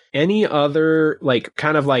kind of any other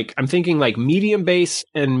I'm thinking like medium base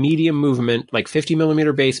and medium movement, like 50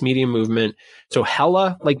 millimeter base, medium movement. So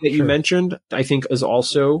Hela, like that you mentioned, I think is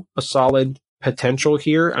also a solid potential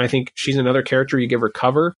here. And I think she's another character you give her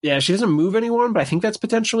cover. Yeah, she doesn't move anyone, but I think that's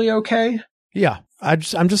potentially okay. Yeah, I'm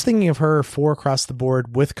just thinking of her 4 across the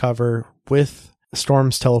board with cover, with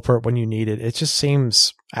Storm's teleport when you need it. It just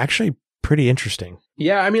seems actually pretty interesting.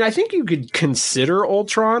 Yeah, I mean, I think you could consider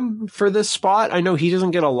Ultron for this spot. I know he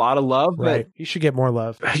doesn't get a lot of love, right. He should get more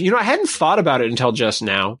love. You know, I hadn't thought about it until just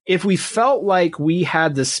now. If we felt like we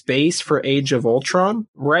had the space for Age of Ultron,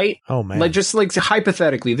 right? Oh, man. Like, just like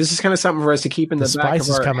hypothetically, this is kind of something for us to keep in the back of our spice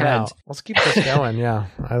is coming heads. out. Let's keep this going. Yeah,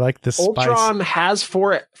 I like this Ultron spice. has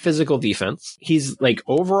 4 physical defense. He's like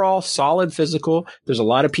overall solid physical. There's a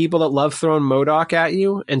lot of people that love throwing MODOK at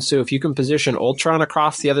you. And so if you can position Ultron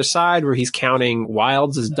across the other side where he's counting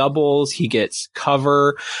wilds as doubles, he gets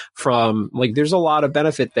cover from, like, there's a lot of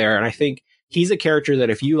benefit there. And I think he's a character that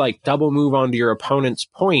if you like double move onto your opponent's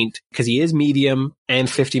point, because he is medium and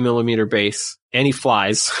 50 millimeter base and he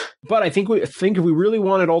flies. But I think if we really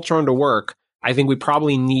wanted Ultron to work, I think we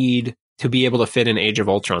probably need to be able to fit in Age of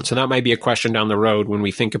Ultron. So that might be a question down the road when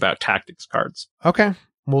we think about tactics cards. Okay.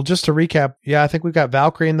 Well, just to recap, yeah, I think we've got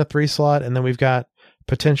Valkyrie in the 3 slot, and then we've got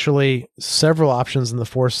potentially several options in the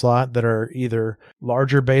 4 slot that are either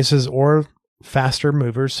larger bases or faster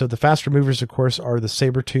movers. So the faster movers, of course, are the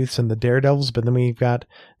Sabretooths and the Daredevils, but then we've got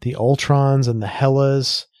the Ultrons and the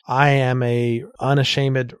Hellas. I am a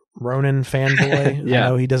unashamed Ronin fanboy. Yeah. I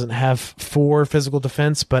know he doesn't have 4 physical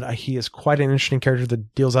defense, but he is quite an interesting character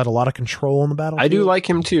that deals out a lot of control on the battlefield. I do like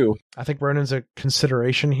him too. I think Ronin's a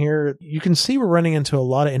consideration here. You can see we're running into a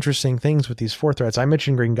lot of interesting things with these 4 threats. I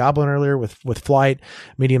mentioned Green Goblin earlier with flight,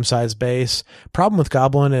 medium-sized base. Problem with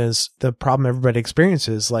Goblin is the problem everybody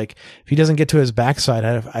experiences. Like, if he doesn't get to his backside,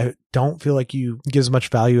 I don't feel like you get as much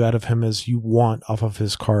value out of him as you want off of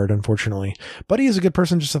his card, unfortunately. But he is a good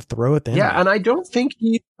person just to throw at the end. Yeah, and I don't think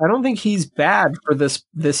he's bad for this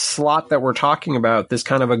slot that we're talking about, this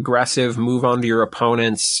kind of aggressive move onto your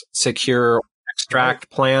opponent's secure extract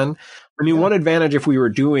plan. I mean, one advantage if we were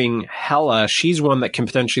doing Hela, she's one that can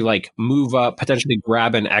potentially like move up, potentially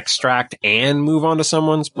grab an extract and move on to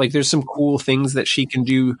someone's. Like, there's some cool things that she can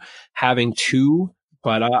do having 2.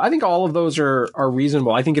 But I think all of those are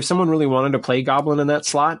reasonable. I think if someone really wanted to play Goblin in that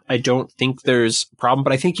slot, I don't think there's a problem.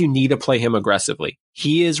 But I think you need to play him aggressively.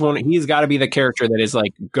 He's got to be the character that is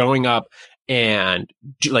like going up and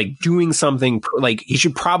like doing something. Like, he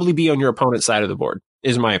should probably be on your opponent's side of the board,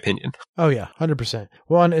 is my opinion. Oh yeah, 100%.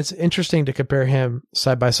 Well, and it's interesting to compare him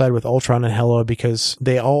side by side with Ultron and Hela because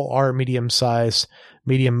they all are medium-sized,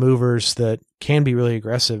 medium movers that can be really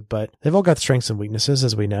aggressive, but they've all got strengths and weaknesses,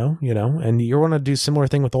 as we know, and you want to do similar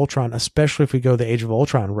thing with Ultron, especially if we go the Age of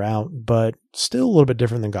Ultron route, but still a little bit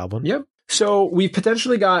different than Goblin. Yep. So we've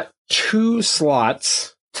potentially got 2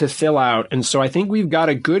 slots to fill out. And so I think we've got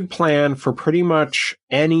a good plan for pretty much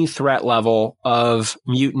any threat level of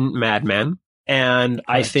mutant madmen. And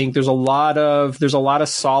I think there's a lot of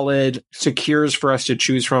solid secures for us to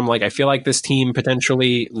choose from. Like, I feel like this team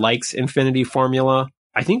potentially likes Infinity Formula.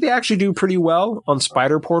 I think they actually do pretty well on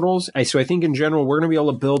spider portals. So I think in general, we're going to be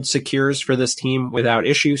able to build secures for this team without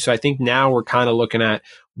issue. So I think now we're kind of looking at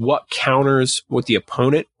what counters what the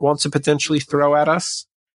opponent wants to potentially throw at us.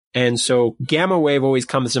 And so Gamma Wave always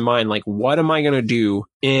comes to mind. Like, what am I going to do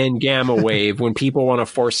in Gamma Wave when people want to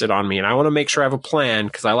force it on me? And I want to make sure I have a plan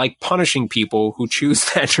because I like punishing people who choose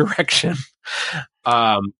that direction.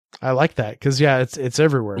 I like that because, yeah, it's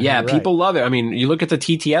everywhere. Yeah, people love it. I mean, you look at the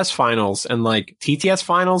TTS finals and like TTS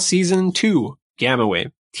finals season 2, Gamma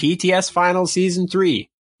Wave. TTS finals season 3,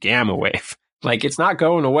 Gamma Wave. Like, it's not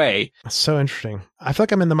going away. That's so interesting. I feel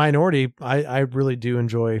like I'm in the minority. I really do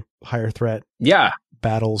enjoy higher threat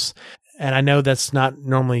battles. And I know that's not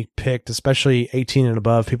normally picked, especially 18 and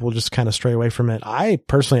above. People just kind of stray away from it. I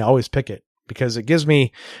personally always pick it because it gives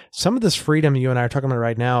me some of this freedom you and I are talking about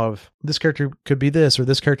right now of this character could be this, or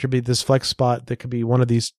this character could be this flex spot that could be one of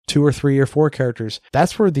these 2 or 3 or 4 characters.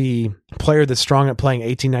 That's where the player that's strong at playing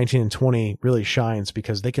 18, 19, and 20 really shines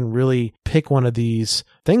because they can really pick one of these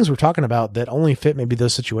things we're talking about that only fit maybe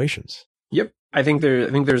those situations. Yep. I think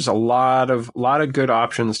there's a lot of good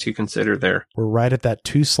options to consider there. We're right at that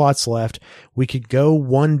 2 slots left. We could go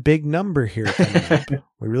one big number here coming up.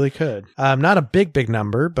 We really could. Not a big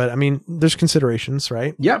number, but I mean, there's considerations,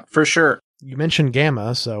 right? Yep, for sure. You mentioned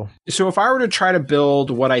Gamma, so if I were to try to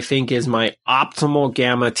build what I think is my optimal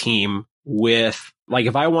Gamma team with, like,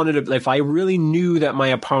 if I really knew that my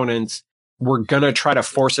opponents were going to try to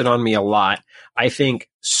force it on me a lot, I think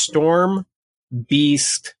Storm,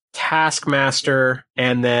 Beast, Taskmaster,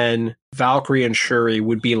 and then Valkyrie and Shuri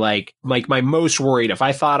would be like my most worried. If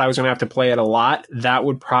I thought I was going to have to play it a lot, that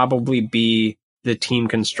would probably be the team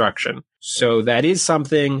construction. So that is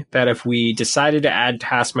something that if we decided to add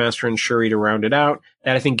Taskmaster and Shuri to round it out,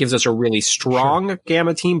 that I think gives us a really strong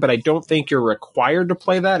Gamma team, but I don't think you're required to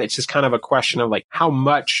play that. It's just kind of a question of like, how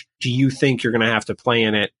much do you think you're going to have to play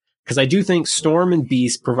in it? because I do think Storm and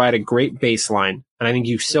Beast provide a great baseline. And I think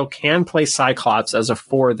you still can play Cyclops as a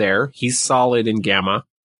 4 there. He's solid in Gamma.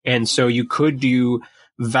 And so you could do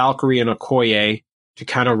Valkyrie and Okoye to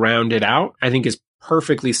kind of round it out. I think is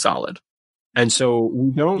perfectly solid. And so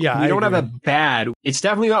we don't have a bad, it's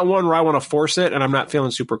definitely not one where I want to force it and I'm not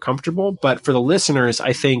feeling super comfortable. But for the listeners,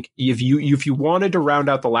 I think if you wanted to round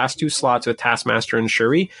out the last 2 slots with Taskmaster and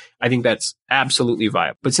Shuri, I think that's absolutely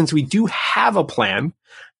viable. But since we do have a plan,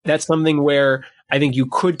 that's something where I think you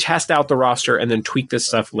could test out the roster and then tweak this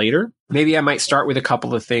stuff later. Maybe I might start with a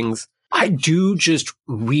couple of things. I do just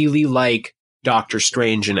really like Doctor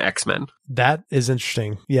Strange and X-Men. That is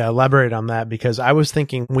interesting. Yeah, elaborate on that, because I was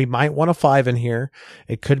thinking we might want a 5 in here.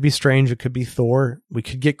 It could be Strange. It could be Thor. We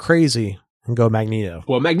could get crazy and go Magneto.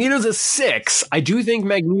 Well, Magneto's a 6. I do think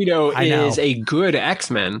Magneto is a good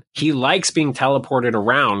X-Men. He likes being teleported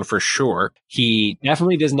around for sure. He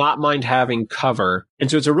definitely does not mind having cover. And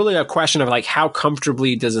so it's really a question of like, how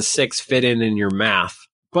comfortably does a 6 fit in your math?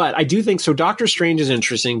 But I do think, so Doctor Strange is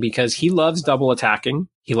interesting because he loves double attacking.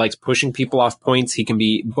 He likes pushing people off points. He can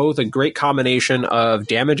be both a great combination of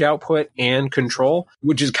damage output and control,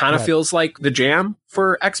 which is kind of feels like the jam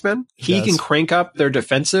for X-Men. He can crank up their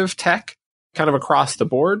defensive tech kind of across the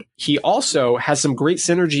board. He also has some great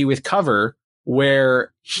synergy with cover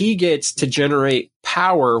where he gets to generate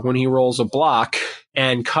power when he rolls a block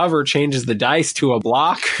and cover changes the dice to a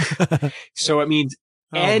block. So it means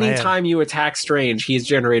anytime you attack Strange, he's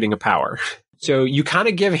generating a power. So you kind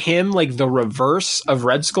of give him like the reverse of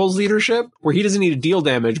Red Skull's leadership, where he doesn't need to deal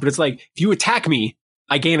damage, but it's like, if you attack me,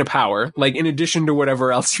 I gain a power, like in addition to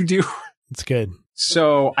whatever else you do. It's good.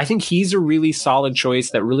 So I think he's a really solid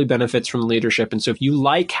choice that really benefits from leadership. And so if you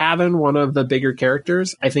like having one of the bigger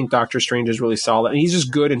characters, I think Doctor Strange is really solid. And he's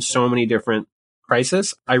just good in so many different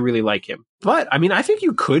crises. I really like him. But I mean, I think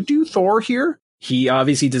you could do Thor here. He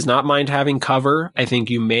obviously does not mind having cover. I think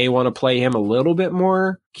you may want to play him a little bit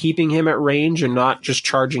more, keeping him at range and not just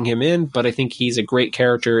charging him in. But I think he's a great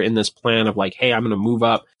character in this plan of like, hey, I'm going to move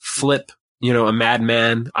up, flip, a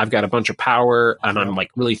madman. I've got a bunch of power and I'm like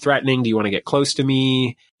really threatening. Do you want to get close to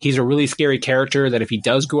me? He's a really scary character that if he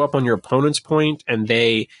does go up on your opponent's point and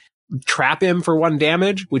they trap him for 1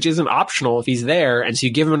 damage, which isn't optional if he's there, and so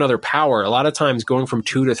you give him another power, a lot of times going from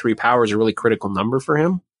 2 to 3 power is a really critical number for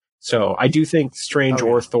him. So I do think Strange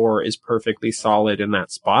or Thor is perfectly solid in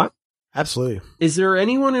that spot. Absolutely. Is there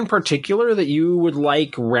anyone in particular that you would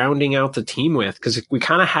like rounding out the team with? Because we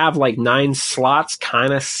kind of have like 9 slots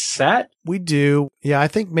kind of set. We do. Yeah, I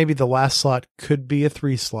think maybe the last slot could be a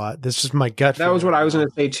 3 slot. This is my gut feeling. That was what I was going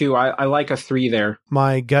to say too. I like a 3 there.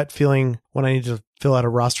 My gut feeling when I need to fill out a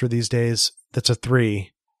roster these days, that's a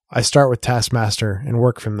 3. I start with Taskmaster and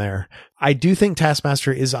work from there. I do think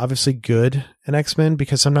Taskmaster is obviously good in X-Men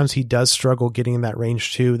because sometimes he does struggle getting in that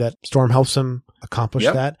range too. That Storm helps him accomplish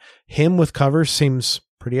that. Him with cover seems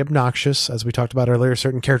pretty obnoxious. As we talked about earlier,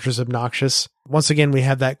 certain characters obnoxious. Once again, we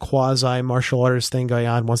have that quasi martial artist thing going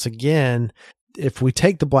on. Once again, if we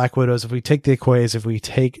take the Black Widows, if we take the Okoyes, if we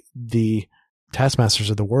take the Taskmasters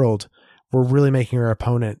of the world, we're really making our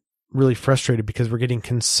opponent really frustrated because we're getting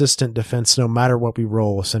consistent defense no matter what we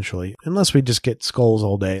roll, essentially, unless we just get skulls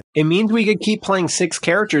all day. It means we could keep playing 6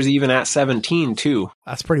 characters even at 17 too.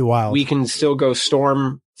 That's pretty wild. We can still go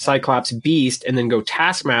Storm, Cyclops, Beast, and then go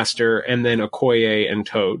Taskmaster, and then Okoye and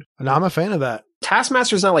Toad. And I'm a fan of that.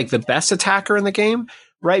 Taskmaster's not like the best attacker in the game,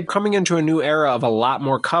 right? Coming into a new era of a lot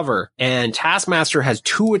more cover, and Taskmaster has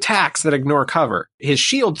 2 attacks that ignore cover. His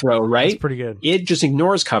shield throw, right? That's pretty good. It just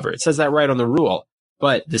ignores cover. It says that right on the rule.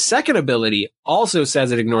 But the second ability also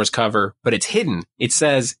says it ignores cover, but it's hidden. It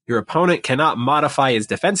says your opponent cannot modify his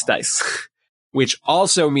defense dice, which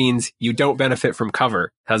also means you don't benefit from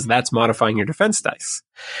cover because that's modifying your defense dice.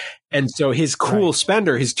 And so his cool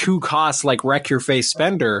spender, his 2 costs like wreck your face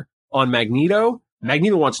spender on Magneto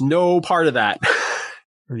wants no part of that.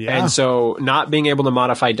 Yeah. And so not being able to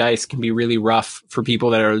modify dice can be really rough for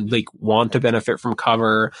people that are like want to benefit from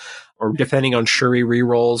cover or depending on Shuri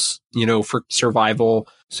rerolls, for survival.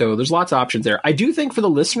 So there's lots of options there. I do think for the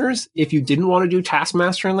listeners, if you didn't want to do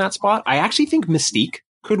Taskmaster in that spot, I actually think Mystique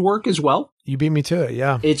could work as well. You beat me to it.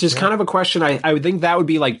 Yeah. It's just kind of a question. I would think that would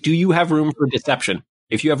be like, do you have room for deception?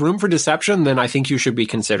 If you have room for deception, then I think you should be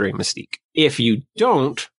considering Mystique. If you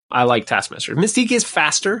don't, I like Taskmaster. Mystique is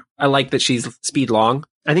faster. I like that she's speed long.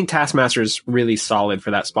 I think Taskmaster is really solid for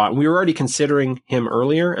that spot. And we were already considering him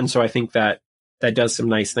earlier. And so I think that does some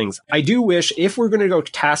nice things. I do wish if we're going to go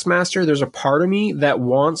to Taskmaster, there's a part of me that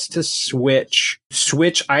wants to switch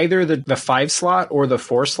either the 5 slot or the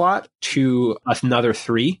 4 slot to another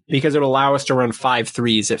 3 because it would allow us to run 5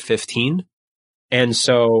 3s at 15. And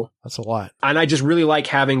so that's a lot. And I just really like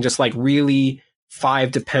having just like really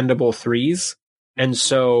 5 dependable 3s. And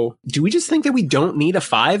so do we just think that we don't need a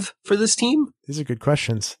 5 for this team? These are good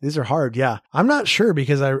questions. These are hard. Yeah. I'm not sure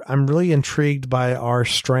because I'm really intrigued by our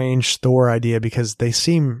Strange Thor idea because they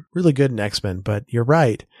seem really good in X-Men, but you're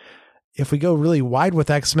right. If we go really wide with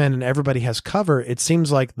X-Men and everybody has cover, it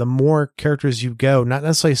seems like the more characters you go, not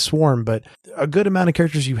necessarily Swarm, but a good amount of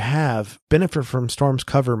characters you have benefit from Storm's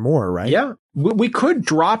cover more, right? Yeah. We could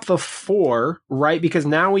drop the 4, right? Because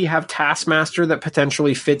now we have Taskmaster that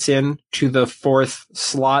potentially fits in to the 4th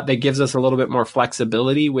slot that gives us a little bit more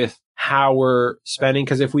flexibility with how we're spending.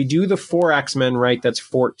 Because if we do the 4 X-Men, right, that's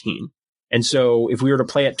 14. And so if we were to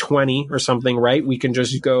play at 20 or something, right, we can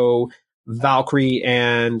just go Valkyrie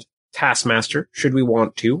and Taskmaster, should we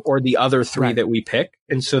want to, or the other 3 right. that we pick.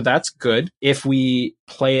 And so that's good. If we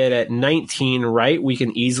play it at 19, right, we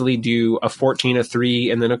can easily do a 14, a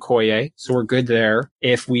 3, and then a Koye. So we're good there.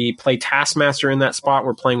 If we play Taskmaster in that spot,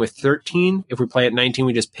 we're playing with 13. If we play at 19,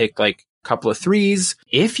 we just pick like a couple of 3s.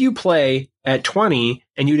 If you play at 20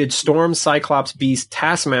 and you did Storm, Cyclops, Beast,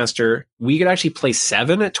 Taskmaster, we could actually play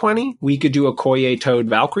 7 at 20. We could do a Koye, Toad,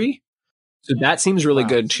 Valkyrie. So that seems really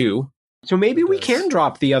good too. So maybe we can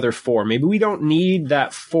drop the other 4. Maybe we don't need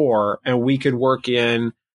that 4 and we could work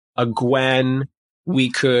in a Gwen.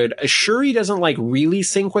 We could, Shuri doesn't like really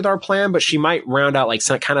sync with our plan, but she might round out like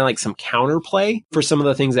some kind of like some counterplay for some of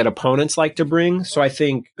the things that opponents like to bring. So I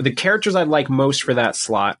think the characters I'd like most for that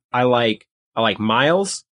slot, I like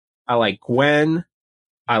Miles. I like Gwen.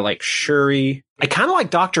 I like Shuri. I kind of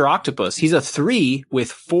like Dr. Octopus. He's a 3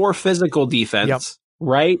 with 4 physical defense,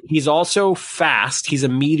 right? He's also fast. He's a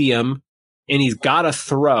medium. And he's got a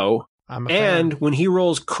throw. And when he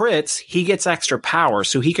rolls crits, he gets extra power.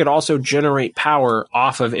 So he could also generate power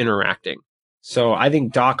off of interacting. So I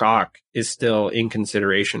think Doc Ock is still in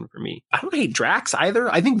consideration for me. I don't hate Drax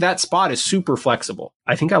either. I think that spot is super flexible.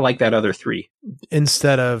 I think I like that other 3.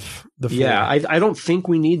 Instead of the 4. Yeah, I don't think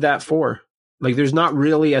we need that 4. Like there's not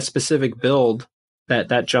really a specific build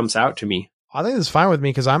that jumps out to me. I think it's fine with me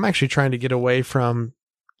because I'm actually trying to get away from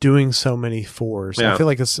doing so many 4s. Yeah. I feel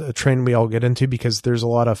like it's a trend we all get into because there's a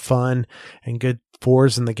lot of fun and good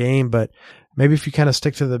 4s in the game, but maybe if you kind of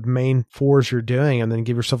stick to the main 4s you're doing and then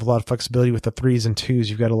give yourself a lot of flexibility with the 3s and 2s,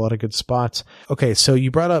 you've got a lot of good spots. Okay, so you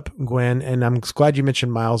brought up Gwen, and I'm glad you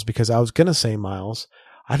mentioned Miles because I was going to say Miles.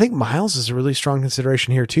 I think Miles is a really strong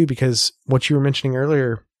consideration here too because what you were mentioning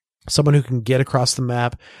earlier, someone who can get across the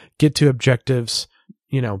map, get to objectives,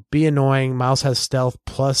 be annoying. Miles has stealth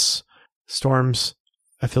plus Storm's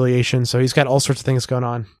affiliation, so he's got all sorts of things going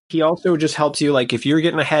on. He also just helps you, like if you're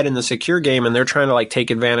getting ahead in the secure game and they're trying to like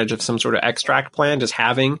take advantage of some sort of extract plan, just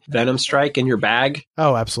having Venom Strike in your bag.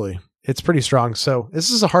 Oh, absolutely. It's pretty strong. So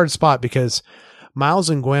this is a hard spot because Miles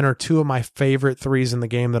and Gwen are 2 of my favorite 3s in the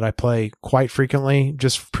game that I play quite frequently,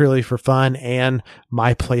 just purely for fun and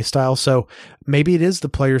my play style. So maybe it is the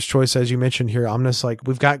player's choice, as you mentioned here, Omnis. Like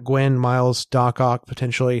we've got Gwen, Miles, Doc Ock,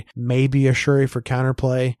 potentially maybe a Shuri for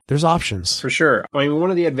counterplay. There's options. For sure. I mean, one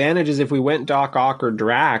of the advantages if we went Doc Ock or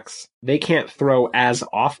Drax, they can't throw as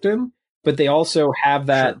often, but they also have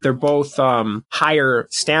that they're both higher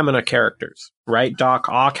stamina characters, right? Doc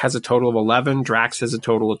Ock has a total of 11. Drax has a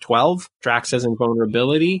total of 12. Drax has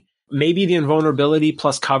invulnerability. Maybe the invulnerability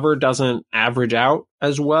plus cover doesn't average out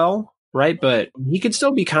as well, right? But he could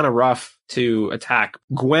still be kind of rough to attack.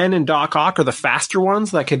 Gwen and Doc Ock are the faster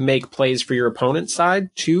ones that could make plays for your opponent's side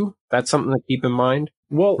too. That's something to keep in mind.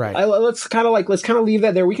 Well, right. Let's kind of leave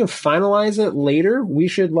that there. We can finalize it later. We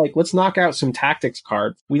should let's knock out some tactics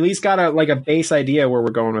cards. We at least got a base idea where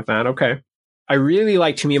we're going with that. Okay. I really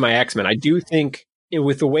like To Me My X-Men. I do think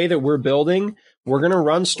with the way that we're building, we're going to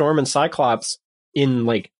run Storm and Cyclops in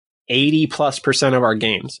 80+% of our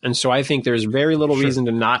games. And so I think there's very little reason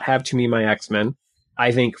to not have To Me My X-Men.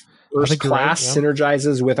 I think First Class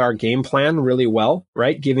synergizes with our game plan really well,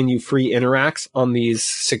 right? Giving you free interacts on these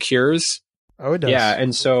secures. Oh, it does. Yeah,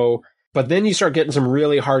 and so, but then you start getting some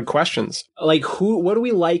really hard questions. Like, what do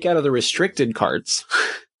we like out of the restricted cards?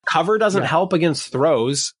 Cover doesn't help against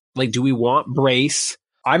throws. Like, do we want Brace?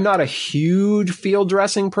 I'm not a huge field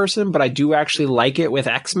dressing person, but I do actually like it with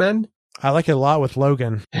X-Men. I like it a lot with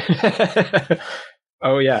Logan.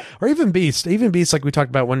 Oh, yeah. Or even Beast. Even Beast, like we talked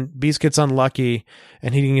about, when Beast gets unlucky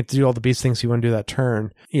and he didn't get to do all the Beast things he wanted to do that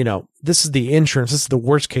turn, this is the insurance. This is the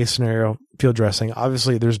worst case scenario field dressing.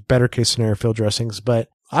 Obviously, there's better case scenario field dressings, but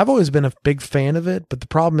I've always been a big fan of it. But the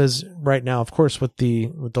problem is right now, of course, with the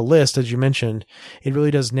list, as you mentioned, it really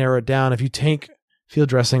does narrow it down. If you take field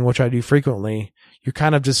dressing, which I do frequently, you're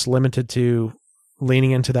kind of just limited to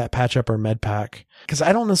leaning into that patch up or med pack. Because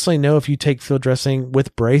I don't necessarily know if you take field dressing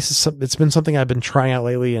with brace. It's been something I've been trying out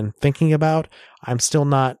lately and thinking about. I'm still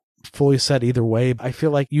not fully set either way. I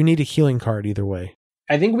feel like you need a healing card either way.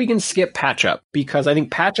 I think we can skip patch up because I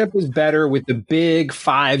think patch up is better with the big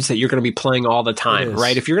 5s that you're going to be playing all the time,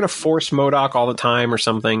 right? If you're going to force MODOK all the time or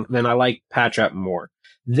something, then I like patch up more.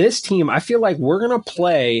 This team, I feel like we're going to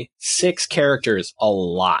play 6 characters a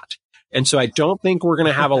lot. And so I don't think we're going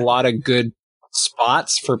to have a lot of good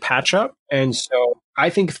spots for patch up. And so I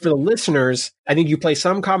think for the listeners, I think you play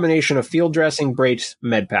some combination of field dressing, brace,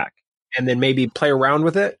 med pack, and then maybe play around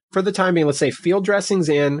with it for the time being. Let's say field dressing's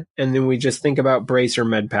in, and then we just think about brace or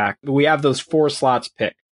med pack. We have those 4 slots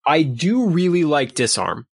picked. I do really like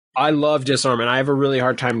disarm. I love disarm, and I have a really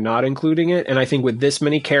hard time not including it. And I think with this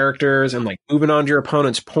many characters and like moving on to your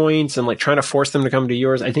opponent's points and like trying to force them to come to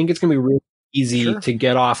yours, I think it's going to be really easy to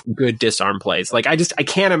get off good disarm plays. Like I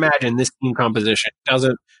can't imagine this team composition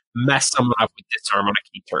doesn't mess someone up with disarm on a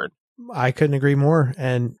key turn. I couldn't agree more.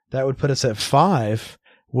 And that would put us at 5,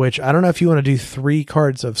 which I don't know if you want to do 3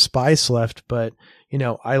 cards of Spice left, but you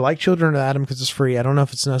know, I like Children of Atom because it's free. I don't know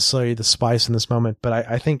if it's necessarily the Spice in this moment, but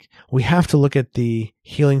I think we have to look at the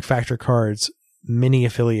healing factor cards. Mini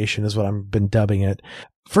affiliation is what I've been dubbing it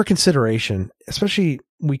for consideration, especially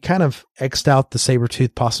we kind of X'd out the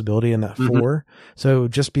Sabretooth possibility in that 4. So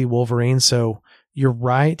just be Wolverine. So you're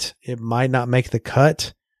right. It might not make the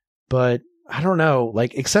cut, but I don't know,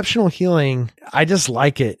 like exceptional healing. I just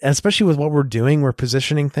like it. And especially with what we're doing. We're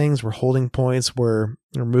positioning things. We're holding points. We're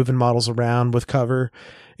moving models around with cover.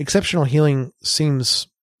 Exceptional healing seems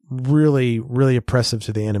really, really oppressive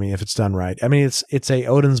to the enemy if it's done right. I mean, it's a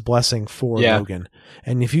Odin's blessing for Logan.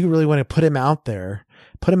 And if you really want to put him out there,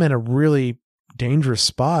 put him in a really dangerous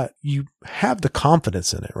spot, you have the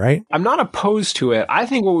confidence in it, right? I'm not opposed to it. I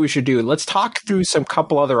think what we should do, let's talk through some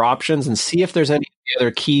couple other options and see if there's any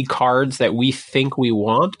other key cards that we think we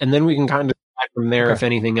want, and then we can kind of decide from there if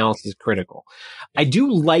anything else is critical. I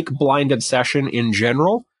do like Blind Obsession in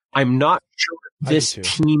general. I'm not sure this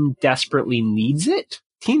team desperately needs it.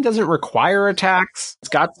 Team doesn't require attacks. It's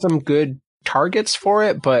got some good targets for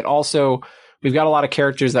it, but also we've got a lot of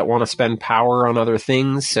characters that want to spend power on other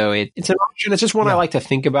things, so it's an option. It's just one I like to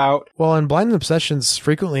think about. Well, and Blind Obsession's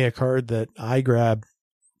frequently a card that I grab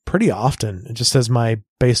pretty often. It just as my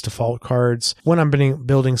base default cards when I'm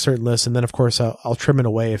building certain lists, and then of course I'll trim it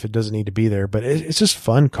away if it doesn't need to be there. But it's just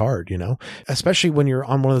fun card, you know, especially when you're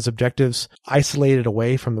on one of those objectives, isolated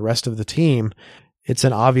away from the rest of the team. It's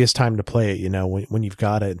an obvious time to play it, you know, when you've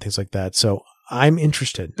got it and things like that. So I'm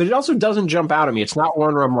interested. But it also doesn't jump out at me. It's not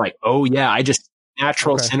one where I'm like, oh yeah, I just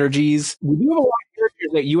natural synergies. We do have a lot of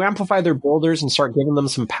characters that you amplify their builders and start giving them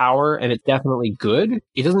some power, and it's definitely good.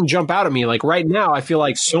 It doesn't jump out at me. Like right now, I feel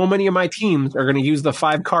like so many of my teams are going to use the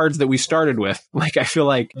 5 cards that we started with. Like I feel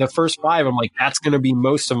like the first 5, I'm like, that's going to be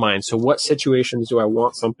most of mine. So what situations do I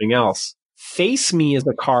want something else? Face Me is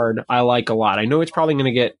a card I like a lot. I know it's probably going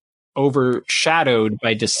to get overshadowed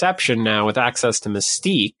by Deception now with access to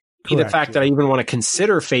Mystique. Correct, the fact that I even want to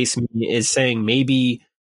consider Face Me is saying maybe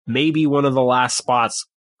one of the last spots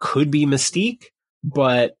could be Mystique,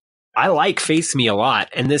 but I like Face Me a lot.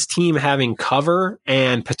 And this team having cover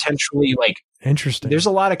and potentially like interesting. There's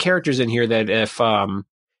a lot of characters in here that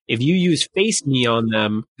if you use Face Me on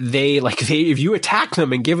them, if you attack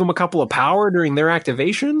them and give them a couple of power during their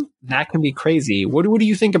activation, that can be crazy. What do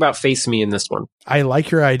you think about Face Me in this one? I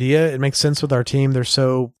like your idea. It makes sense with our team. They're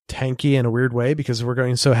so tanky in a weird way because we're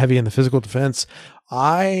going so heavy in the physical defense.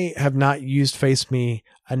 I have not used Face Me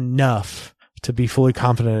enough to be fully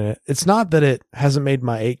confident in it. It's not that it hasn't made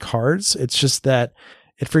my 8 cards. It's just that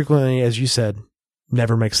it frequently, as you said,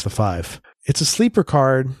 never makes the 5. It's a sleeper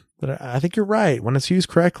card. But I think you're right. When it's used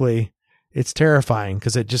correctly, it's terrifying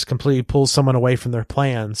because it just completely pulls someone away from their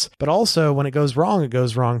plans. But also, when it goes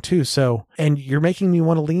wrong too. So, and you're making me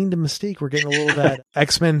want to lean to Mystique. We're getting a little of that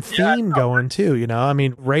X-Men theme going too, you know? I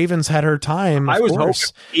mean, Raven's had her time. I was hoping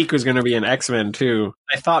Mystique was going to be an X-Men too.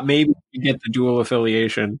 I thought maybe we get the dual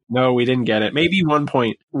affiliation. No, we didn't get it. Maybe One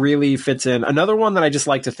Point really fits in. Another one that I just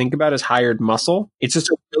like to think about is Hired Muscle. It's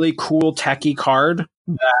just a really cool techie card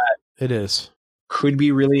that it is. Could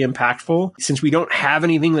be really impactful. Since we don't have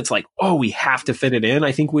anything that's like, oh, we have to fit it in,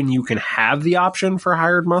 I think when you can have the option for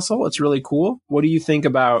Hired Muscle, it's really cool. What do you think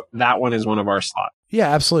about that one as one of our slots? Yeah,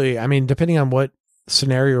 absolutely. I mean, depending on what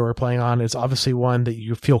scenario we're playing on, it's obviously one that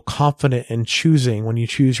you feel confident in choosing when you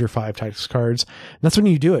choose your 5 tactics cards. And that's when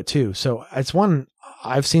you do it too. So it's one,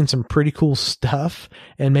 I've seen some pretty cool stuff,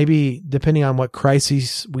 and maybe depending on what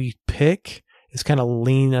crises we pick, it's kind of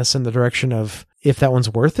lean us in the direction of if that one's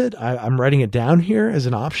worth it. I'm writing it down here as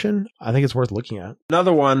an option. I think it's worth looking at.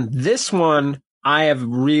 Another one, this one I have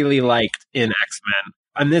really liked in X-Men.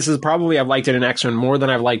 And this is probably, I've liked it in X-Men more than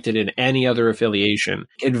I've liked it in any other affiliation.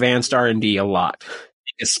 Advanced R&D a lot.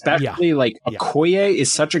 Especially Okoye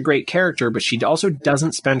is such a great character, but she also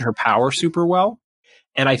doesn't spend her power super well.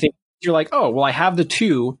 And I think you're like, oh, well, I have the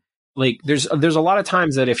two. Like there's a lot of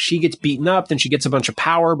times that if she gets beaten up, then she gets a bunch of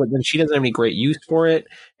power, but then she doesn't have any great use for it.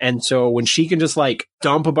 And so when she can just like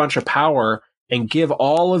dump a bunch of power and give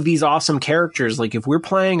all of these awesome characters, like if we're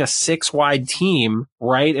playing a 6-wide team,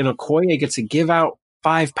 right, and Okoye gets to give out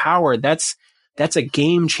 5 power, that's a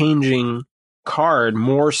game-changing card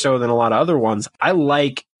more so than a lot of other ones. I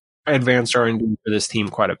like Advanced R&D for this team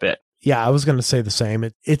quite a bit. Yeah, I was going to say the same.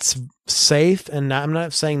 It's safe, and I'm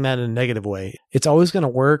not saying that in a negative way. It's always going to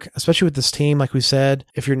work, especially with this team. Like we said,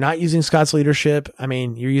 if you're not using Scott's leadership, I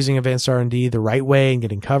mean, you're using Advanced R&D the right way and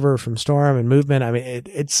getting cover from Storm and movement. I mean,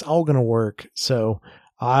 it's all going to work. So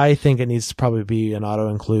I think it needs to probably be an auto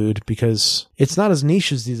include because it's not as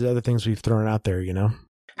niche as these other things we've thrown out there, you know?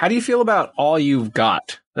 How do you feel about All You've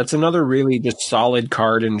Got? That's another really just solid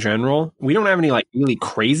card in general. We don't have any like really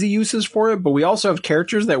crazy uses for it, but we also have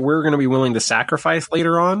characters that we're going to be willing to sacrifice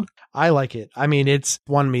later on. I like it. I mean, it's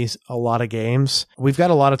won me a lot of games. We've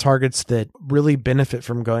got a lot of targets that really benefit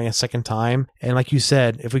from going a second time. And like you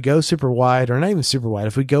said, if we go super wide, or not even super wide,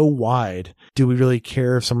 if we go wide, do we really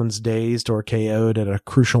care if someone's dazed or KO'd at a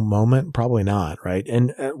crucial moment? Probably not, right?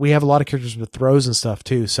 And we have a lot of characters with throws and stuff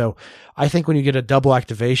too. So I think when you get a double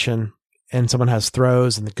activation and someone has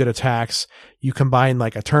throws and the good attacks, you combine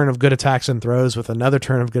like a turn of good attacks and throws with another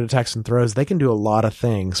turn of good attacks and throws, they can do a lot of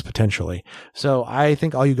things potentially. So I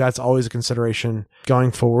think All You Got's always a consideration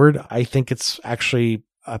going forward. I think it's actually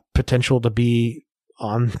a potential to be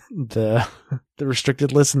on the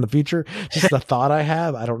restricted list in the future. Just the thought I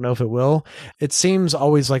have. I don't know if it will. It seems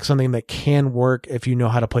always like something that can work if you know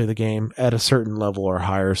how to play the game at a certain level or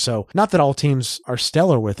higher. So not that all teams are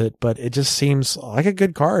stellar with it, but it just seems like a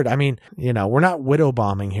good card. I mean, you know, we're not widow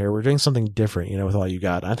bombing here. We're doing something different, you know, with All You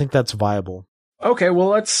Got. I think that's viable. Okay, well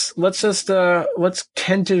let's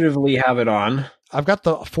tentatively have it on. I've got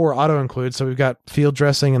the 4 auto includes. So we've got field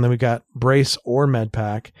dressing and then we've got brace or med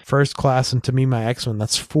pack, first class, and to me, my X-Men,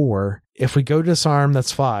 that's 4. If we go disarm,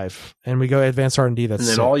 that's 5. And we go advanced R&D, that's 6. And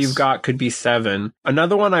then 6. All You've Got could be 7.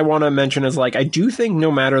 Another one I want to mention is like, I do think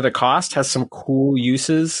No Matter the Cost has some cool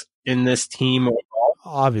uses in this team overall.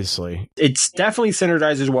 Obviously. It's definitely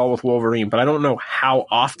synergizes well with Wolverine, but I don't know how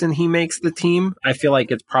often he makes the team. I feel like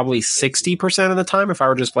it's probably 60% of the time if I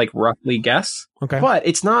were just like roughly guess. Okay. But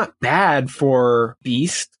it's not bad for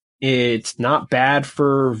Beast. It's not bad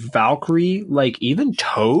for Valkyrie. Like even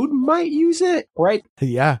Toad might use it, right?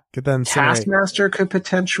 Yeah. Get that Taskmaster could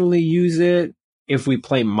potentially use it. If we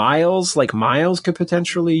play Miles, like Miles could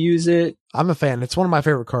potentially use it. I'm a fan. It's one of my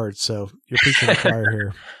favorite cards, so you're preaching the choir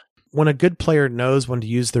here. When a good player knows when to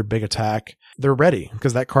use their big attack, they're ready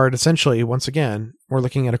because that card essentially, once again, we're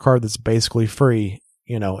looking at a card that's basically free,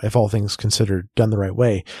 you know, if all things considered done the right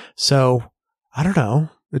way. So I don't know.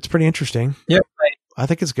 It's pretty interesting. Yeah, right. I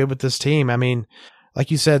think it's good with this team. I mean, like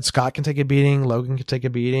you said, Scott can take a beating. Logan can take a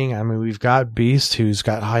beating. I mean, we've got Beast who's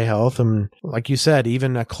got high health. And like you said,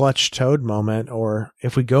 even a clutch Toad moment, or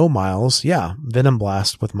if we go Miles, yeah, Venom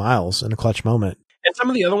Blast with Miles in a clutch moment. And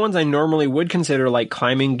some of the other ones I normally would consider like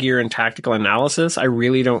climbing gear and tactical analysis, I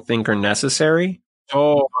really don't think are necessary.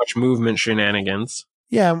 So much movement shenanigans.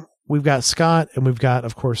 Yeah, we've got Scott and we've got,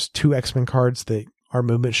 of course, 2 X-Men cards that are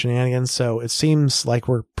movement shenanigans. So it seems like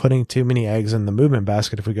we're putting too many eggs in the movement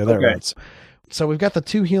basket if we go that route. So we've got the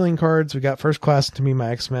 2 healing cards. We got first class to me,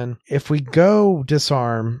 my X-Men. If we go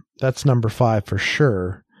disarm, that's number 5 for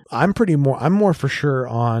sure. I'm more for sure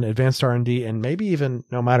on advanced R&D and maybe even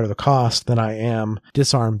No Matter the Cost than I am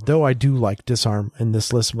disarm, though I do like disarm in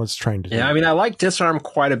this list what's trying to do. Yeah, I mean, I like disarm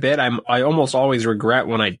quite a bit. I almost always regret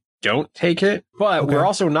when I don't take it, but we're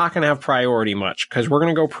also not going to have priority much because we're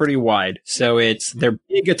going to go pretty wide. So it's their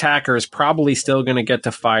big attackers probably still going to get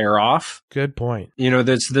to fire off. Good point. You know,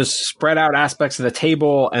 there's spread out aspects of the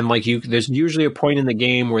table, and like there's usually a point in the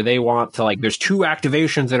game where they want to like, there's 2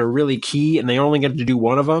 activations that are really key and they only get to do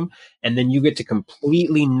one of them. And then you get to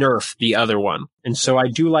completely nerf the other one. And so I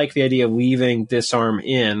do like the idea of leaving disarm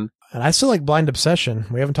in. And I still like Blind Obsession.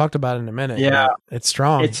 We haven't talked about it in a minute. Yeah. It's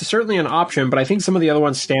strong. It's certainly an option, but I think some of the other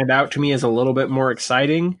ones stand out to me as a little bit more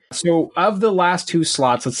exciting. So of the last 2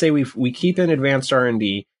 slots, let's say we keep in advanced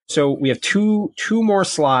R&D. So we have two more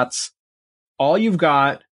slots. All You've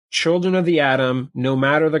Got, Children of the Atom, No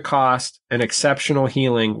Matter the Cost, and Exceptional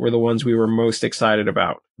Healing were the ones we were most excited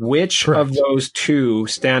about. Which of those 2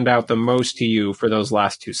 stand out the most to you for those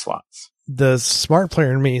last 2 slots? the smart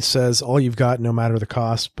player in me says all you've got no matter the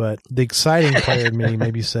cost, but the exciting player in me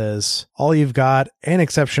maybe says all you've got and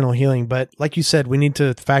exceptional healing. But like you said, we need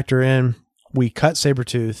to factor in, we cut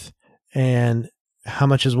Sabretooth, and how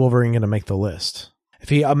much is Wolverine going to make the list? If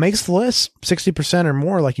he makes the list 60% or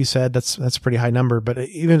more, like you said, that's a pretty high number. But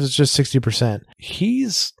even if it's just 60%,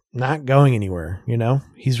 he's not going anywhere.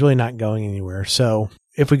 He's really not going anywhere. So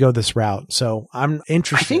if we go this route, so I'm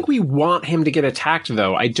interested. I think we want him to get attacked,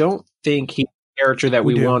 though. I don't think he's a character that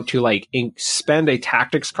we want to spend a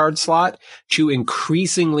tactics card slot to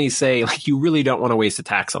increasingly say you really don't want to waste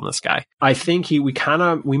attacks on this guy. I think we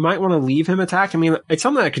might want to leave him attacked. I mean, it's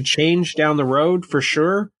something that could change down the road for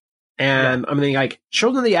sure. And I mean,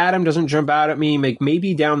 Children of the Atom doesn't jump out at me.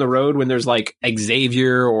 Maybe down the road when there's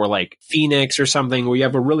Xavier or Phoenix or something where you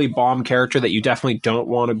have a really bomb character that you definitely don't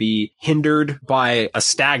want to be hindered by a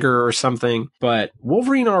stagger or something. But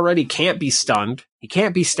Wolverine already can't be stunned. He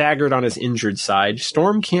can't be staggered on his injured side.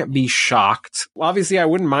 Storm can't be shocked. Well, obviously, I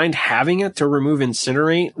wouldn't mind having it to remove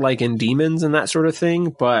Incinerate, like in Demons and that sort of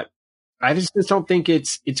thing. But I just don't think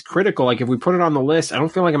it's critical. If we put it on the list, I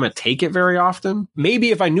don't feel like I'm going to take it very often.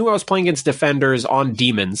 Maybe if I knew I was playing against Defenders on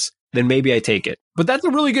Demons, then maybe I take it. But that's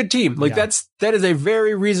a really good team. That is a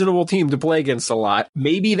very reasonable team to play against a lot.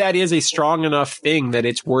 Maybe that is a strong enough thing that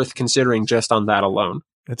it's worth considering just on that alone.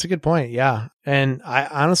 That's a good point, yeah. And I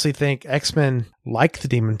honestly think X-Men like the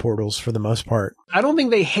Demon Portals for the most part. I don't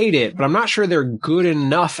think they hate it, but I'm not sure they're good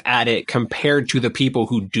enough at it compared to the people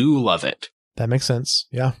who do love it. That makes sense.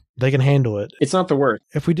 Yeah, they can handle it. It's not the worst.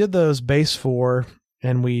 If we did those base 4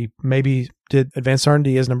 and we maybe did Advanced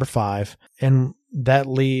R&D as number 5, and that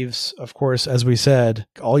leaves, of course, as we said,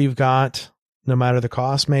 all you've got, no matter the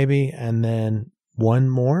cost maybe, and then one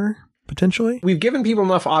more potentially. We've given people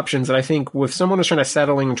enough options that I think if someone is trying to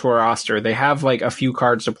settle into a roster, they have a few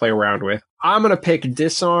cards to play around with. I'm going to pick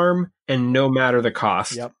Disarm and No Matter the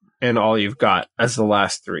Cost. Yep. And All You've Got as the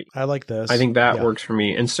last 3. I like this. I think that works for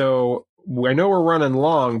me. And so I know we're running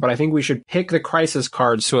long, but I think we should pick the crisis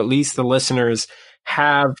cards so at least the listeners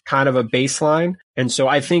have kind of a baseline. And so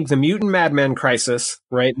I think the Mutant Madman Crisis,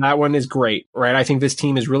 right? That one is great, right? I think this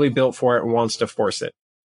team is really built for it and wants to force it.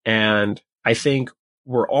 And I think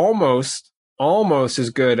we're almost as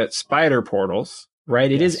good at Spider Portals,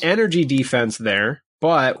 right? It is energy defense there,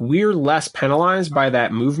 but we're less penalized by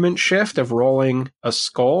that movement shift of rolling a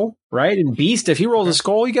skull, right? And Beast, if he rolls a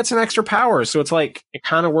skull, he gets an extra power. So it's it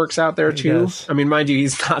kind of works out there too. I mean, mind you,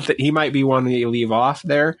 he's not that he might be one that you leave off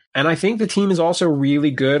there. And I think the team is also really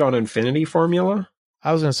good on Infinity Formula.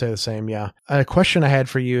 I was going to say the same, yeah. A question I had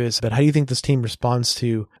for you is that how do you think this team responds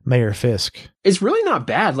to Mayor Fisk? It's really not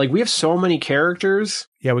bad. We have so many characters.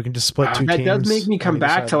 Yeah, we can just split two teams. That does make me come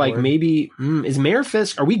back to maybe, is Mayor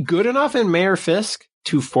Fisk, are we good enough in Mayor Fisk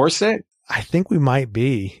to force it? I think we might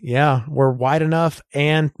be. Yeah, we're wide enough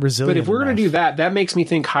and resilient. But if we're going to do that, that makes me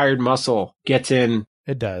think Hired Muscle gets in.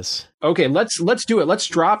 It does. Okay, let's do it. Let's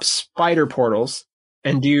drop Spider Portals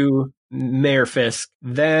and do Mayor Fisk.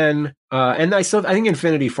 Then, and I think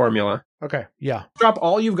Infinity Formula. Okay, yeah. Drop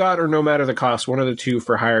All You've Got or No Matter the Cost, one of the two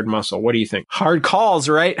for Hired Muscle. What do you think? Hard calls,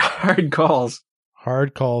 right? Hard calls.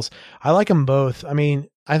 Hard calls. I like them both. I mean,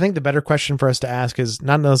 I think the better question for us to ask is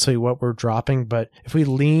not necessarily what we're dropping, but if we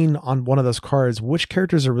lean on one of those cards, which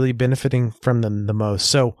characters are really benefiting from them the most?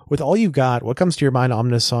 So with All You've Got, what comes to your mind,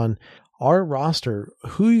 Omnis, on our roster?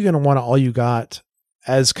 Who are you going to want to All You Got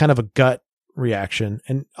as kind of a gut reaction?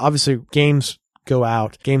 And obviously games go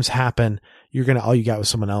out, games happen. You're going to All You Got with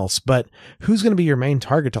someone else, but who's going to be your main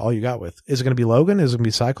target to All You Got with? Is it going to be Logan? Is it going to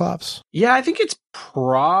be Cyclops? Yeah, I think it's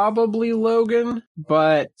probably Logan,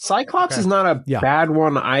 but Cyclops is not a bad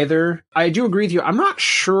one either. I do agree with you. I'm not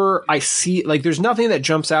sure I see, there's nothing that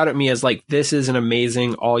jumps out at me as this is an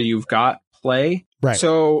amazing All You've Got play. Right.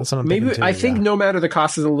 So maybe I think No Matter the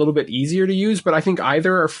Cost is a little bit easier to use, but I think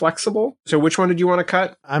either are flexible. So which one did you want to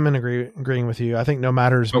cut? I'm agreeing with you. I think No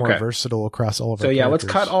Matter is more versatile across all of our characters. Let's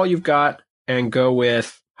cut All You've Got and go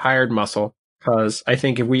with Hired Muscle, because I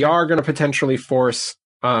think if we are going to potentially force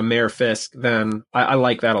Mayor Fisk, then I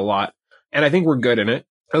like that a lot. And I think we're good in it.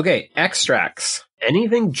 Okay, extracts.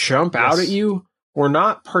 Anything jump out at you? We're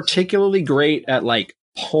not particularly great at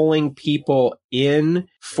pulling people in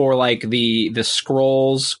for the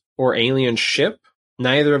scrolls or alien ship.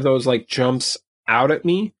 Neither of those jumps out at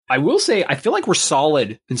me. I will say I feel like we're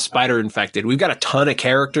solid in Spider Infected. We've got a ton of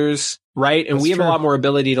characters, right? And we have a lot more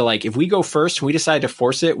ability to if we go first and we decide to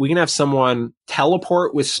force it, we can have someone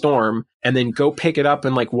teleport with Storm and then go pick it up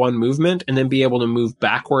in one movement and then be able to move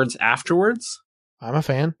backwards afterwards. I'm a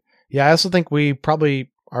fan. Yeah, I also think we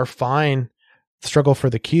probably are fine struggle for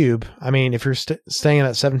the cube. I mean, if you're staying in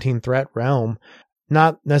that 17 threat realm,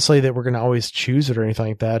 Not necessarily that we're going to always choose it or anything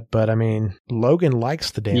like that, but I mean, Logan likes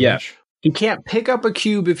the damage. Yeah. He can't pick up a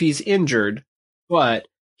cube if he's injured, but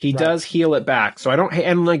he does heal it back. So I don't,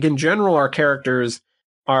 and like in general, our characters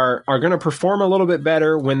are going to perform a little bit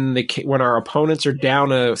better when our opponents are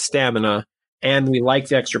down a stamina, and we like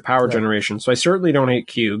the extra power generation. So I certainly don't hate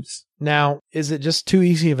cubes. Now, is it just too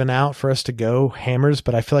easy of an out for us to go hammers?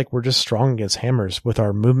 But I feel like we're just strong against hammers with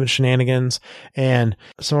our movement shenanigans, and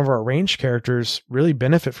some of our ranged characters really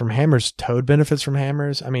benefit from hammers. Toad benefits from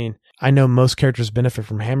hammers. I mean, I know most characters benefit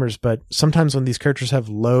from hammers, but sometimes when these characters have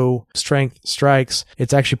low strength strikes,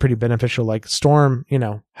 it's actually pretty beneficial. Like Storm,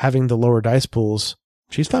 having the lower dice pools,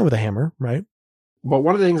 she's fine with a hammer, right? But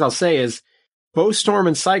one of the things I'll say is, both Storm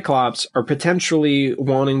and Cyclops are potentially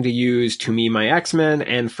wanting to use To Me My X-Men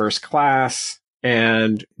and First Class,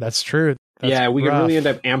 and that's true. We could really end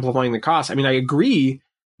up amplifying the cost. I mean, I agree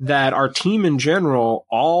that our team in general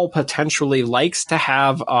all potentially likes to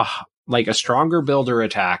have a stronger builder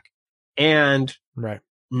attack, and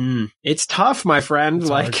it's tough, my friend.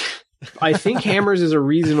 I think hammers is a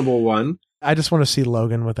reasonable one. I just want to see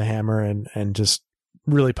Logan with a hammer and just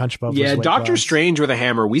really punch above. Yeah, Doctor Strange with a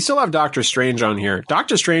hammer. We still have Doctor Strange on here.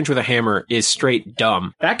 Doctor Strange with a hammer is straight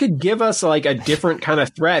dumb. That could give us like a different kind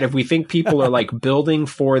of threat if we think people are like building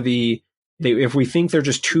for if we think they're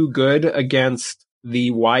just too good against the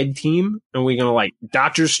wide team, and we're gonna like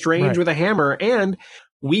Doctor Strange with a hammer, and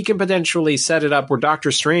we can potentially set it up where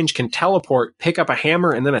Doctor Strange can teleport, pick up a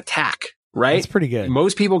hammer, and then attack. Right? That's pretty good.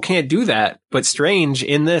 Most people can't do that, but Strange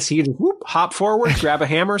in this, he can just hop forward, grab a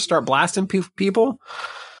hammer, start blasting people.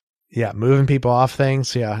 Yeah, moving people off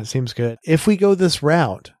things. Yeah, it seems good. If we go this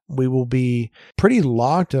route, we will be pretty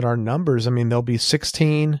locked at our numbers. I mean, there'll be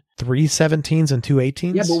 16, 3 17s, and 2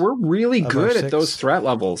 18s. Yeah, but we're really good at those threat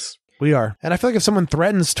levels. We are. And I feel like if someone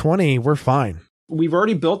threatens 20, we're fine. We've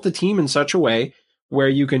already built the team in such a way where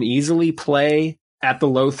you can easily play at the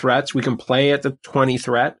low threats. We can play at the 20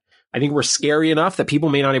 threat. I think we're scary enough that people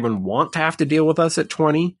may not even want to have to deal with us at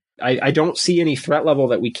 20. I don't see any threat level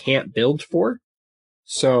that we can't build for.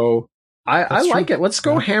 So I like it. Let's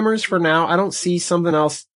go hammers for now. I don't see something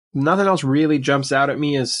else. Nothing else really jumps out at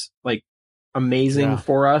me as like amazing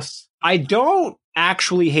for us. I don't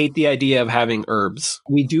actually hate the idea of having herbs.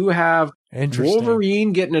 We do have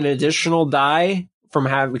Wolverine getting an additional die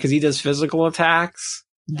because he does physical attacks.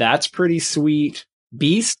 That's pretty sweet.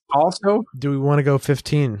 Beast also. Do we want to go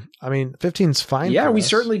 15? I mean, 15's fine. Yeah, we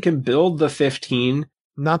certainly can build the 15.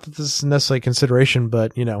 Not that this is necessarily a consideration,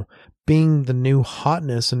 but, being the new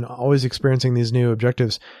hotness and always experiencing these new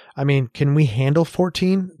objectives. I mean, can we handle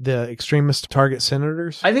 14, the extremist target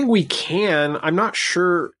senators? I think we can. I'm not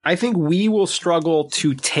sure. I think we will struggle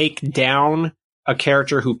to take down a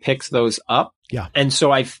character who picks those up. Yeah. And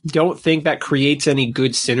so I don't think that creates any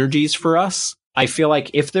good synergies for us. I feel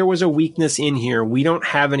like if there was a weakness in here, we don't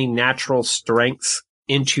have any natural strengths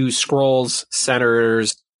into Skrulls,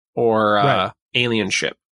 Senators, or Alien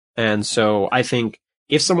Ship. And so I think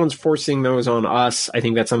if someone's forcing those on us, I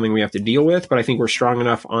think that's something we have to deal with. But I think we're strong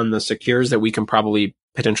enough on the Secures that we can probably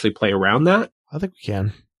potentially play around that. I think we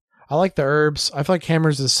can. I like the herbs. I feel like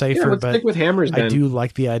hammers is safer, let's stick with hammers then. I do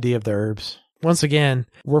like the idea of the herbs. Once again,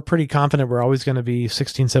 we're pretty confident we're always going to be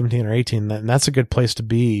 16, 17, or 18. And that's a good place to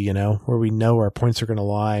be, where we know our points are going to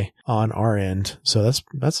lie on our end. So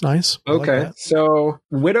that's nice. Okay. Like so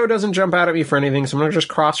Widow doesn't jump out at me for anything, so I'm going to just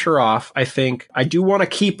cross her off. I think I do want to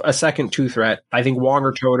keep a second 2 threat. I think Wong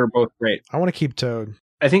or Toad are both great. I want to keep Toad.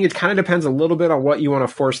 I think it kind of depends a little bit on what you want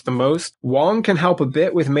to force the most. Wong can help a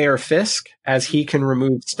bit with Mayor Fisk, as he can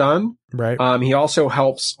remove stun. Right. He also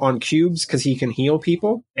helps on cubes because he can heal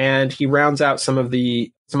people, and he rounds out some of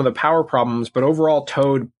the power problems. But overall,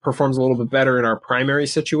 Toad performs a little bit better in our primary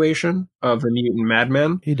situation of the mutant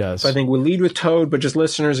madman. He does. So I think we'll lead with Toad, but just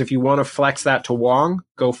listeners, if you want to flex that to Wong,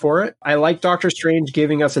 go for it. I like Doctor Strange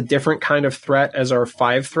giving us a different kind of threat as our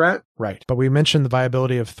 5 threat. Right. But we mentioned the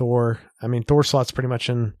viability of Thor. I mean, Thor slot's pretty much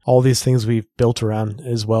in all these things we've built around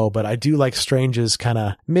as well. But I do like Strange's kind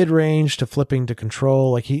of mid-range to flipping to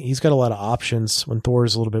control. Like he's got a lot of options when Thor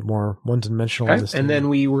is a little bit more one-dimensional. Okay. And then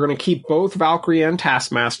we're going to keep both Valkyrie and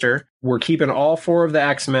Taskmaster. We're keeping all 4 of the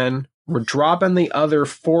X-Men. We're dropping the other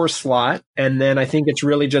 4 slot. And then I think it's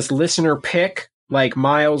really just listener pick, like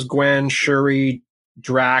Miles, Gwen, Shuri,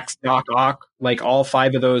 Drax, Doc Ock, like all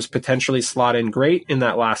 5 of those potentially slot in great in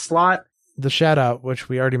that last slot. The shout out, which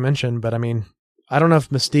we already mentioned, but I mean, I don't know if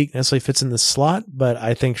Mystique necessarily fits in this slot, but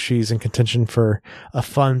I think she's in contention for a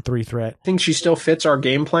fun 3 threat. I think she still fits our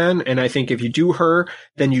game plan. And I think if you do her,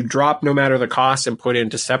 then you drop no matter the cost and put in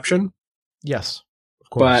Deception. Yes, of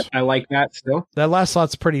but I like that still. That last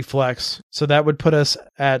slot's pretty flex. So that would put us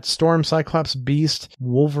at Storm, Cyclops, Beast,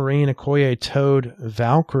 Wolverine, Okoye, Toad,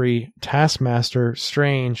 Valkyrie, Taskmaster,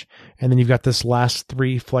 Strange, and then you've got this last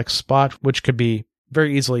 3 flex spot, which could be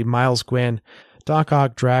very easily Miles, Gwen, Doc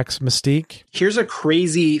Ock, Drax, Mystique. Here's a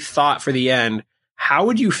crazy thought for the end. How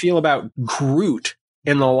would you feel about Groot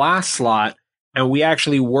in the last slot? And we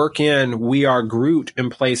actually work in We Are Groot in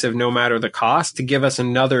place of No Matter the Cost to give us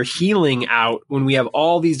another healing out when we have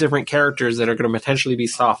all these different characters that are going to potentially be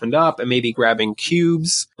softened up and maybe grabbing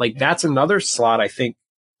cubes. Like, that's another slot I think,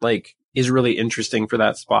 like, is really interesting for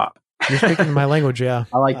that spot. You're speaking my language, yeah.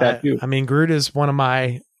 I like that too. I mean, Groot is one of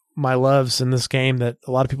my loves in this game that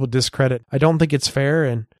a lot of people discredit. I don't think it's fair,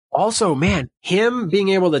 and also, man, him being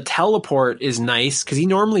able to teleport is nice because he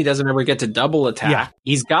normally doesn't ever get to double attack. Yeah.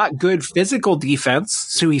 He's got good physical defense,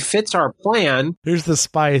 so he fits our plan. Here's the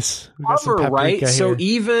spice. We got some Cover, right? paprika So here.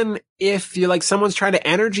 even if you like someone's trying to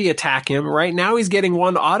energy attack him, right now he's getting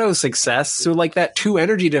 1 auto success. So like that 2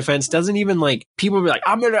 energy defense doesn't even like people be like,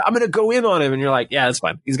 I'm gonna go in on him, and you're like, yeah, that's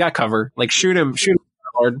fine. He's got cover. Like shoot him.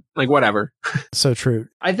 Hard. Like whatever. So true.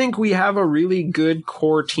 I think we have a really good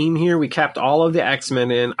core team here. We kept all of the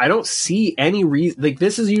X-Men in. I don't see any reason. Like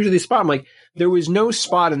this is usually the spot. I'm like, there was no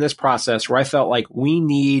spot in this process where I felt like we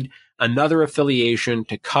need another affiliation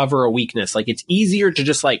to cover a weakness. Like it's easier to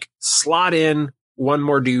just like slot in one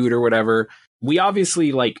more dude or whatever. We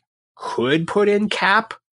obviously like could put in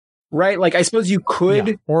Cap, right? Like I suppose you could,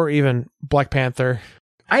 Yeah. Or even Black Panther.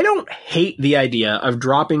 I don't hate the idea of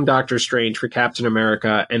dropping Doctor Strange for Captain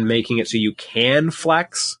America and making it so you can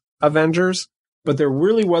flex Avengers, but there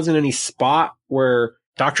really wasn't any spot where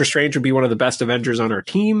Doctor Strange would be one of the best Avengers on our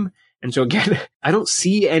team. And so again, I don't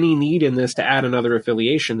see any need in this to add another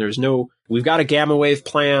affiliation. We've got a Gamma Wave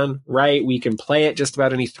plan, right? We can play at just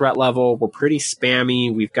about any threat level. We're pretty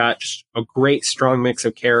spammy. We've got just a great strong mix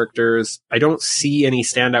of characters. I don't see any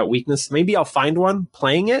standout weakness. Maybe I'll find one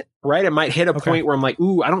playing it, right? It might hit a point where I'm like,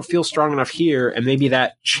 ooh, I don't feel strong enough here. And maybe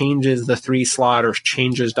that changes the 3 slot or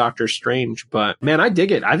changes Doctor Strange. But man, I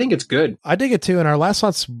dig it. I think it's good. I dig it too. And our last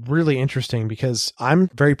slot's really interesting because I'm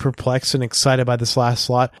very perplexed and excited by this last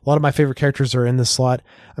slot. A lot of my favorite characters are in this slot.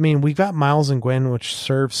 I mean, we've got Miles and Gwen, which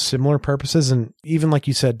serve similar purposes. And even like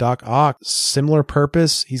you said, Doc Ock, similar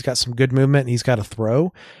purpose. He's got some good movement and he's got a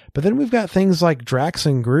throw. But then we've got things like Drax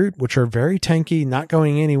and Groot, which are very tanky, not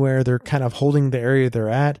going anywhere. They're kind of holding the area they're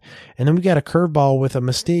at. And then we got a curveball with a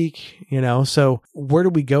Mystique, so where do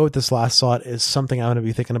we go with this last slot is something I'm going to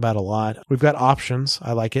be thinking about a lot. We've got options.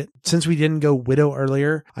 I like it. Since we didn't go Widow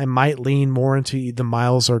earlier, I might lean more into the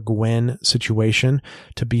Miles or Gwen situation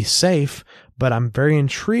to be safe, but I'm very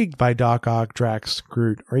intrigued by Doc Ock, Drax,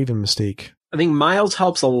 Groot, or even Mystique. I think Miles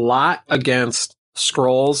helps a lot against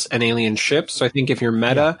Skrulls and alien ships. So I think if your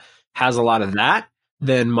meta has a lot of that,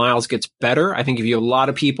 then Miles gets better. I think if you have a lot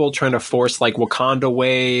of people trying to force like Wakanda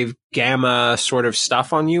Wave, Gamma sort of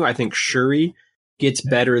stuff on you, I think Shuri gets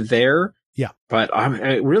better there. Yeah. But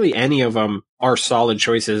really any of them are solid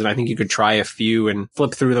choices. And I think you could try a few and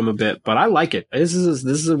flip through them a bit. But I like it. This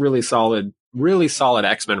is a really solid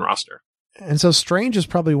X-Men roster. And so Strange is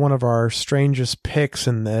probably one of our strangest picks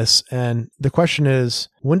in this. And the question is,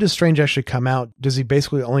 when does Strange actually come out? Does he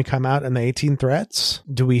basically only come out in the 18 threats?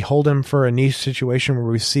 Do we hold him for a niche situation where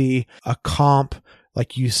we see a comp,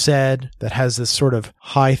 like you said, that has this sort of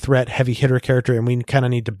high threat, heavy hitter character, and we kind of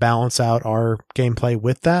need to balance out our gameplay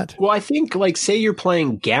with that? Well, I think, like, say you're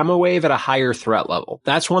playing Gamma Wave at a higher threat level.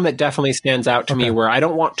 That's one that definitely stands out to me, where I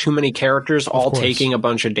don't want too many characters all taking a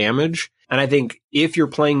bunch of damage. And I think if you're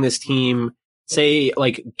playing this team, say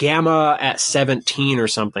like Gamma at 17 or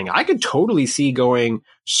something, I could totally see going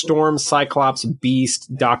Storm, Cyclops, Beast,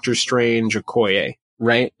 Doctor Strange, Okoye,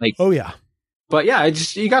 right? Like, oh yeah. But yeah,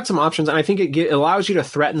 you got some options, and I think it allows you to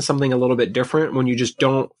threaten something a little bit different when you just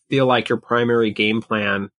don't feel like your primary game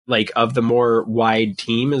plan, like of the more wide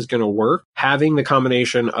team, is going to work. Having the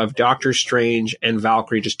combination of Doctor Strange and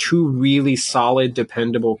Valkyrie, just 2 really solid,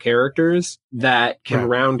 dependable characters that can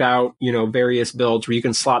round out, various builds where you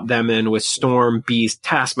can slot them in with Storm, Beast,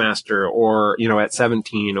 Taskmaster, or, at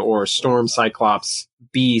 17, or Storm, Cyclops,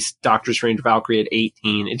 Beast, Doctor Strange, Valkyrie at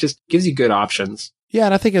 18. It just gives you good options. Yeah,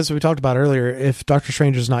 and I think as we talked about earlier, if Doctor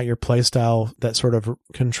Strange is not your playstyle, that sort of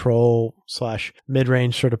control /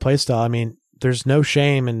 mid-range sort of playstyle, I mean, there's no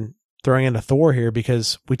shame in throwing in a Thor here,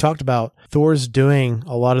 because we talked about Thor's doing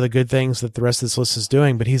a lot of the good things that the rest of this list is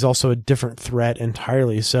doing, but he's also a different threat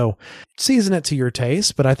entirely. So season it to your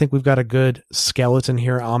taste, but I think we've got a good skeleton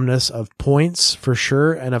here, Omnis, of points for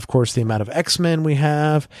sure. And of course, the amount of X-Men we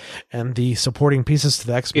have and the supporting pieces to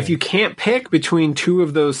the X-Men. If you can't pick between two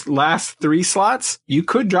of those last 3 slots, you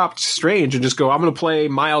could drop Strange and just go, I'm going to play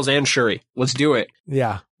Miles and Shuri. Let's do it.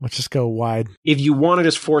 Yeah. Let's just go wide. If you want to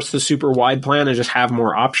just force the super wide plan and just have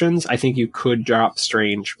more options, I think you could drop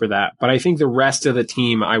Strange for that. But I think the rest of the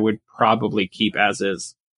team I would probably keep as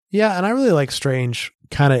is. Yeah, and I really like Strange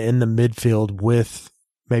kind of in the midfield with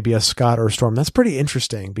maybe a Scott or a Storm. That's pretty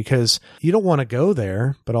interesting because you don't want to go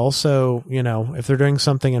there, but also, you know, if they're doing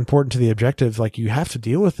something important to the objective, like you have to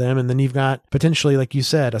deal with them. And then you've got potentially, like you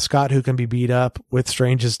said, a Scott who can be beat up with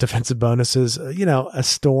Strange's defensive bonuses, you know, a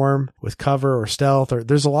Storm with cover or stealth, or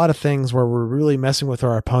there's a lot of things where we're really messing with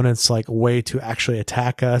our opponents, like a way to actually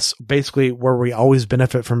attack us, basically where we always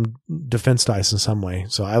benefit from defense dice in some way.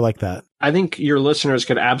 So I like that. I think your listeners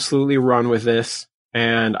could absolutely run with this.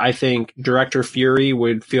 And I think Director Fury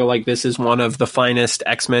would feel like this is one of the finest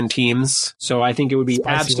X-Men teams. So I think it would be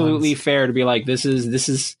absolutely fair to be like, this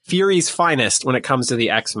is Fury's finest when it comes to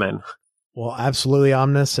the X-Men. Well, absolutely,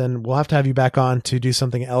 Omnis, and we'll have to have you back on to do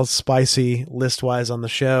something else spicy list-wise on the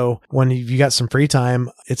show when you got some free time.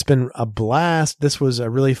 It's been a blast. This was a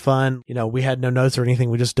really fun, you know, we had no notes or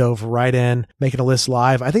anything. We just dove right in, making a list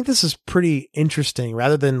live. I think this is pretty interesting.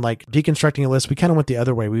 Rather than like deconstructing a list, we kind of went the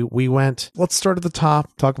other way. We went, let's start at the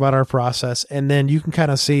top, talk about our process, and then you can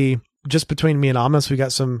kind of see just between me and Omnis, we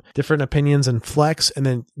got some different opinions and Flex. And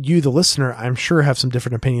then you, the listener, I'm sure have some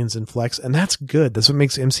different opinions and Flex. And that's good. That's what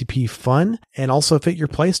makes MCP fun and also fit your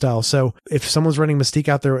playstyle. So if someone's running Mystique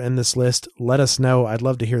out there in this list, let us know. I'd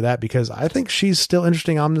love to hear that because I think she's still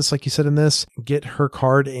interesting. Omnis, like you said in this, get her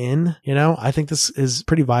card in, you know, I think this is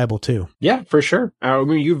pretty viable too. Yeah, for sure. I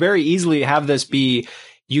mean, you very easily have this be,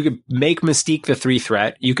 you could make Mystique the 3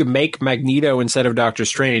 threat. You could make Magneto instead of Doctor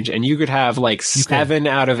Strange, and you could have like 7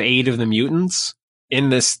 out of 8 of the mutants in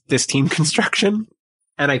this team construction.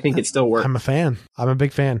 And I think it still works. I'm a fan. I'm a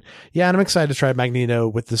big fan. Yeah, and I'm excited to try Magneto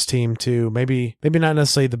with this team too. Maybe not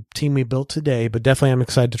necessarily the team we built today, but definitely I'm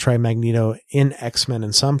excited to try Magneto in X-Men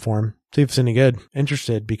in some form. See if it's any good.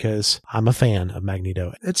 Interested because I'm a fan of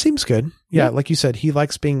Magneto. It seems good. Yeah, like you said, he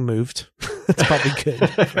likes being moved. It's probably good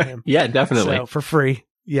for him. Yeah, definitely. So, for free.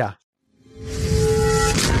 Yeah.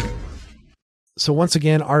 So once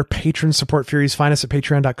again, our patrons support Fury's Finest at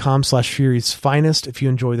patreon.com/Fury's Finest. If you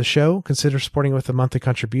enjoy the show, consider supporting with a monthly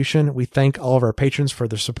contribution. We thank all of our patrons for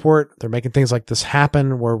their support. They're making things like this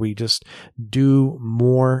happen where we just do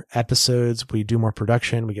more episodes. We do more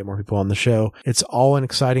production. We get more people on the show. It's all an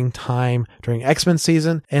exciting time during X-Men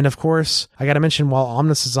season. And of course, I got to mention while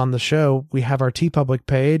Omnis is on the show, we have our TeePublic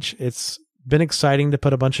page. It's been exciting to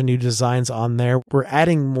put a bunch of new designs on there. We're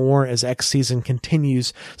adding more as X season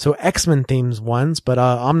continues. So X-Men themes ones, but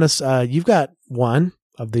Omnis, you've got one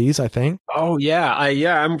of these, I think. Oh yeah.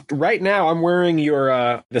 I'm right now I'm wearing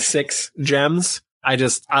your the 6 gems.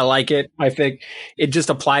 I like it. I think it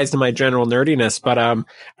just applies to my general nerdiness, but I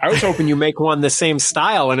was hoping you make one the same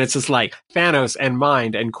style and it's just like Thanos and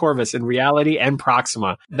Mind and Corvus and Reality and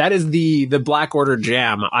Proxima. That is the Black Order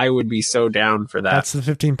jam. I would be so down for that. That's the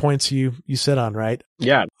 15 points you sit on, right?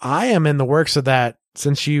 Yeah. I am in the works of that.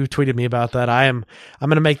 Since you tweeted me about that, I'm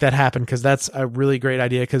going to make that happen because that's a really great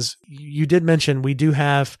idea. Because you did mention we do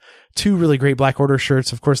have 2 really great Black Order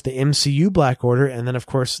shirts. Of course, the MCU Black Order, and then of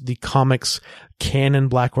course the comics canon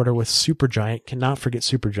Black Order with Supergiant. Cannot forget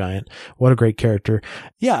Supergiant. What a great character!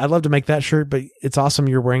 Yeah, I'd love to make that shirt, but it's awesome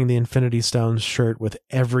you're wearing the Infinity Stones shirt with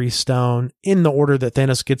every stone in the order that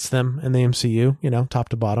Thanos gets them in the MCU. You know, top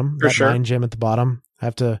to bottom. For that sure. Mind gem at the bottom. I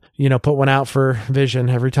have to, put one out for Vision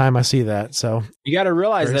every time I see that. So you got to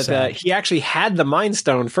realize that he actually had the Mind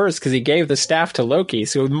Stone first because he gave the staff to Loki.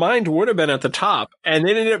 So Mind would have been at the top, and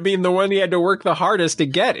it ended up being the one he had to work the hardest to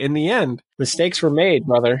get in the end. Mistakes were made,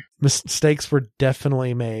 brother. Mistakes were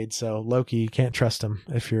definitely made. So Loki, you can't trust him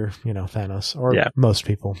if you're, Thanos or most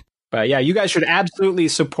people. But yeah, you guys should absolutely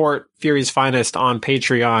support Fury's Finest on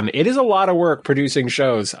Patreon. It is a lot of work producing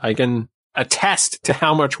shows. I can attest to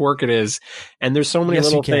how much work it is, and there's so many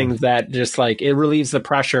little things that just like it relieves the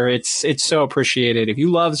pressure. It's so appreciated. If you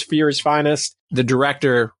love Fury's Finest, the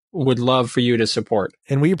director would love for you to support.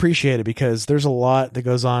 And we appreciate it because there's a lot that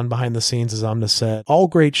goes on behind the scenes, as Omnis said. All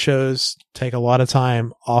great shows take a lot of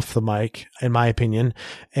time off the mic, in my opinion.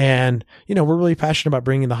 And, we're really passionate about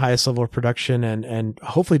bringing the highest level of production and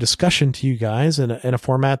hopefully discussion to you guys in a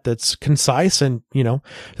format that's concise and,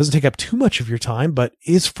 doesn't take up too much of your time, but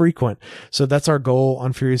is frequent. So that's our goal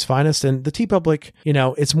on Fury's Finest. And the TeePublic,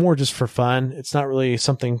 it's more just for fun. It's not really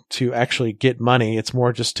something to actually get money. It's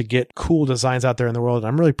more just to get cool designs out there in the world. And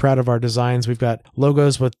I'm really proud of our designs. We've got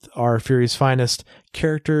logos with our Fury's Finest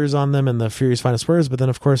characters on them and the Fury's Finest words. But then,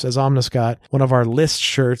 of course, as Omnis got one of our list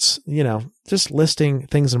shirts, just listing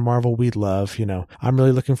things in Marvel we love. I'm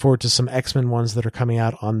really looking forward to some X-Men ones that are coming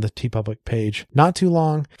out on the TeePublic page not too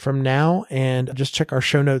long from now. And just check our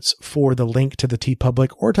show notes for the link to the TeePublic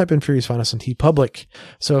or type in Fury's Finest on TeePublic.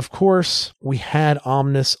 So, of course, we had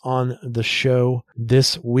Omnis on the show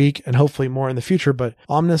this week and hopefully more in the future. But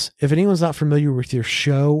Omnis, if anyone's not familiar with your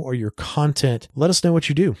show or your content, let us know what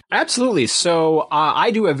you do. Absolutely. So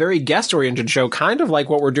I do a very guest-oriented show, kind of like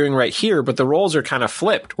what we're doing right here, but the roles are kind of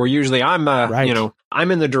flipped, where usually I'm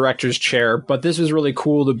I'm in the director's chair, but this is really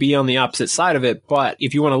cool to be on the opposite side of it. But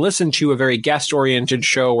if you want to listen to a very guest-oriented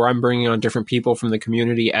show where I'm bringing on different people from the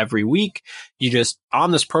community every week, you just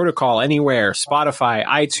Omnis Protocol anywhere, Spotify,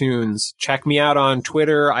 iTunes, check me out on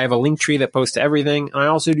Twitter. I have a link tree that posts everything. I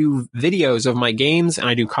also do videos of my games and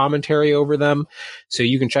I do commentary over them. So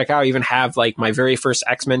you can check out, even have like my very first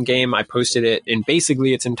X-Men game. I posted it in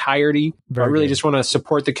basically its entirety. I really just want to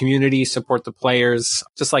support the community, support the players,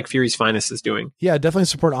 just like Fury's Finest is doing. Yeah, definitely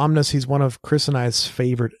support Omnis. He's one of Chris and I's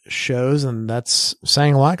favorite shows, and that's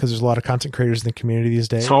saying a lot because there's a lot of content creators in the community these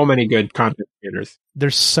days. So many good content creators.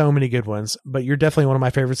 There's so many good ones, but you're definitely one of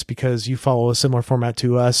my favorites because you follow a similar format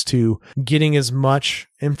to us, to getting as much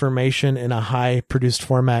information in a high produced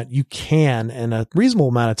format you can in a reasonable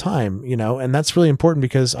amount of time, and that's really important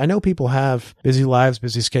because I know people have busy lives,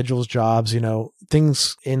 busy schedules, jobs,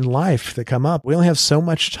 things in life that come up. We only have so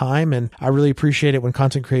much time, and I really appreciate it when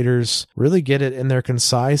content creators really get it in there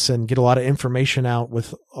concise and get a lot of information out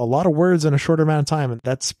with a lot of words in a short amount of time. And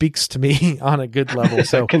that speaks to me on a good level.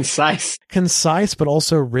 So concise, but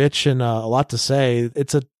also rich and a lot to say.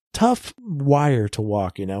 It's a tough wire to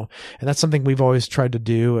walk, and that's something we've always tried to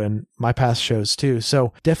do in my past shows too.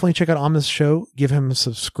 So definitely check out Omnis' show, give him a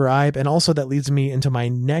subscribe. And also that leads me into my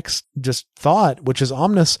next just thought, which is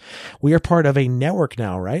Omnis. We are part of a network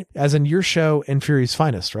now, right? As in your show and Fury's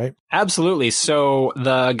Finest, right? Absolutely. So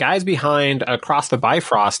the guys behind Across the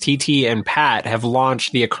Bifrost, TT and Pat, have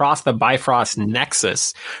launched the Across the Bifrost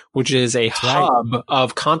Nexus, which is a hub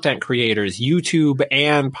of content creators, YouTube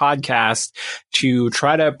and podcast, to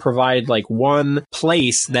try to provide like one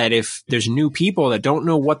place that if there's new people that don't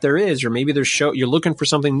know what there is, or maybe you're looking for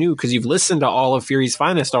something new because you've listened to all of Fury's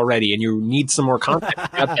Finest already and you need some more content.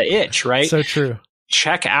 You got the itch, right? So true.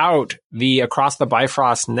 Check out the Across the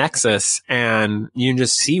Bifrost Nexus and you can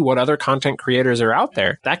just see what other content creators are out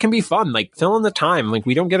there. That can be fun. Like, fill in the time. Like,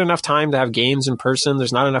 we don't get enough time to have games in person.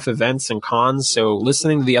 There's not enough events and cons. So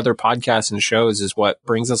listening to the other podcasts and shows is what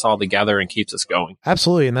brings us all together and keeps us going.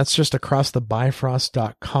 Absolutely. And that's just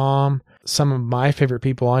acrossthebifrost.com. Some of my favorite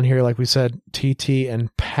people on here, like we said, TT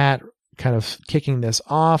and Pat, kind of kicking this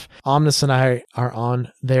off. Omnis and I are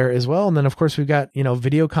on there as well. And then of course we've got,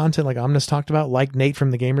 video content like Omnis talked about, like Nate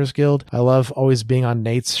from the Gamers Guild. I love always being on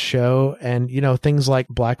Nate's show, and, things like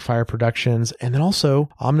Blackfire Productions. And then also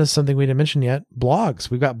Omnis, something we didn't mention yet,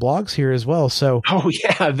 blogs. We've got blogs here as well. So,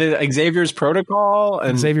 the Xavier's Protocol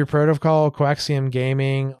and Xavier Protocol, Coaxium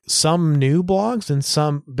Gaming, some new blogs and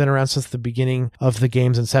some been around since the beginning of the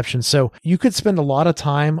game's inception. So you could spend a lot of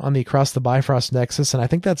time on the Across the Bifrost Nexus. And I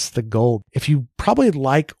think that's the goal. If you probably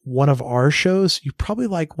like one of our shows, you probably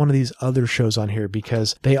like one of these other shows on here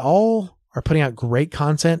because they all are putting out great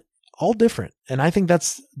content, all different. And I think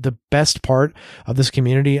that's the best part of this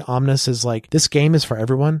community. Omnis is like, this game is for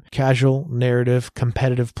everyone, casual, narrative,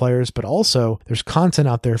 competitive players, but also there's content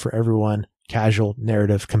out there for everyone. Casual,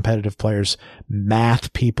 narrative, competitive players,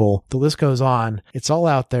 math people, the list goes on. It's all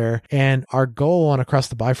out there. And our goal on Across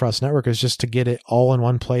the Bifrost Network is just to get it all in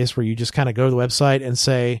one place where you just kind of go to the website and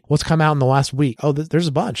say, what's come out in the last week? Oh, there's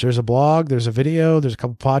a bunch. There's a blog, there's a video, there's a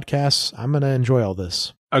couple podcasts. I'm going to enjoy all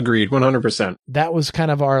this. Agreed, 100%. That was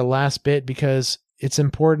kind of our last bit because it's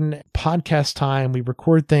important. Podcast time, we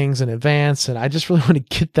record things in advance, and I just really want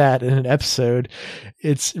to get that in an episode.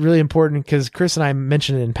 It's really important because Chris and I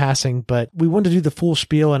mentioned it in passing, but we wanted to do the full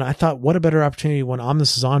spiel, and I thought, what a better opportunity when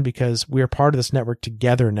Omnis is on, because we are part of this network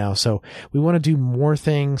together now. So we want to do more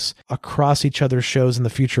things across each other's shows in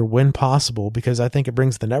the future when possible, because I think it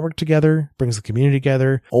brings the network together, brings the community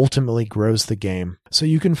together, ultimately grows the game. So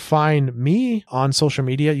you can find me on social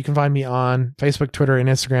media. You can find me on Facebook, Twitter, and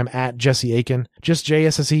Instagram at Jesse Aiken, just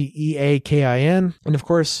JSSEEAKIN. And of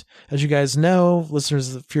course, as you guys know,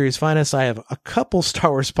 listeners of the Furious Finest, I have a couple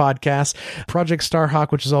Star Wars podcasts, Project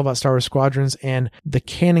Starhawk, which is all about Star Wars Squadrons, and the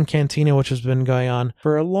Canon Cantina, which has been going on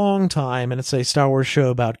for a long time. And it's a Star Wars show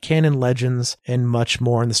about canon legends and much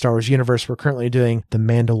more in the Star Wars universe. We're currently doing The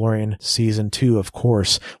Mandalorian Season 2, of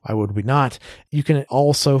course. Why would we not? You can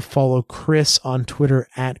also follow Chris on Twitter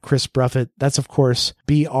at Chris Bruffett. That's, of course,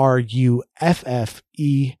 BRUFFETT.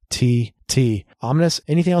 Ominous,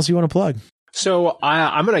 anything else you want to plug? So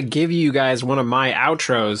I'm going to give you guys one of my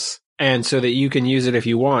outros, and so that you can use it if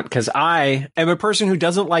you want, because I am a person who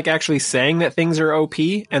doesn't like actually saying that things are OP,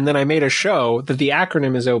 and then I made a show that the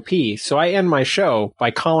acronym is OP. So I end my show by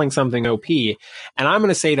calling something OP, and I'm going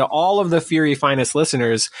to say to all of the Fury Finest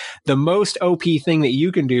listeners, the most OP thing that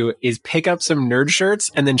you can do is pick up some nerd shirts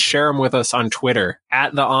and then share them with us on Twitter,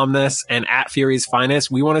 at the Omnis and at Fury's Finest.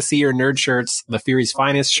 We want to see your nerd shirts, the Fury's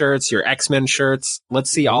Finest shirts, your X-Men shirts. Let's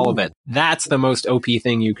see all of it. That's the most OP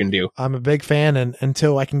thing you can do. I'm a big fan, and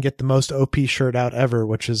until I can get the most OP shirt out ever,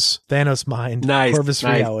 which is Thanos Mind, Corvus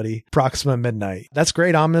Reality, Proxima Midnight. That's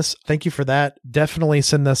great, Omnis. Thank you for that. Definitely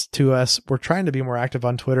send this to us. We're trying to be more active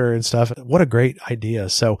on Twitter and stuff. What a great idea.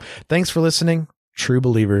 So thanks for listening. True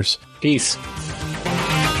believers. Peace.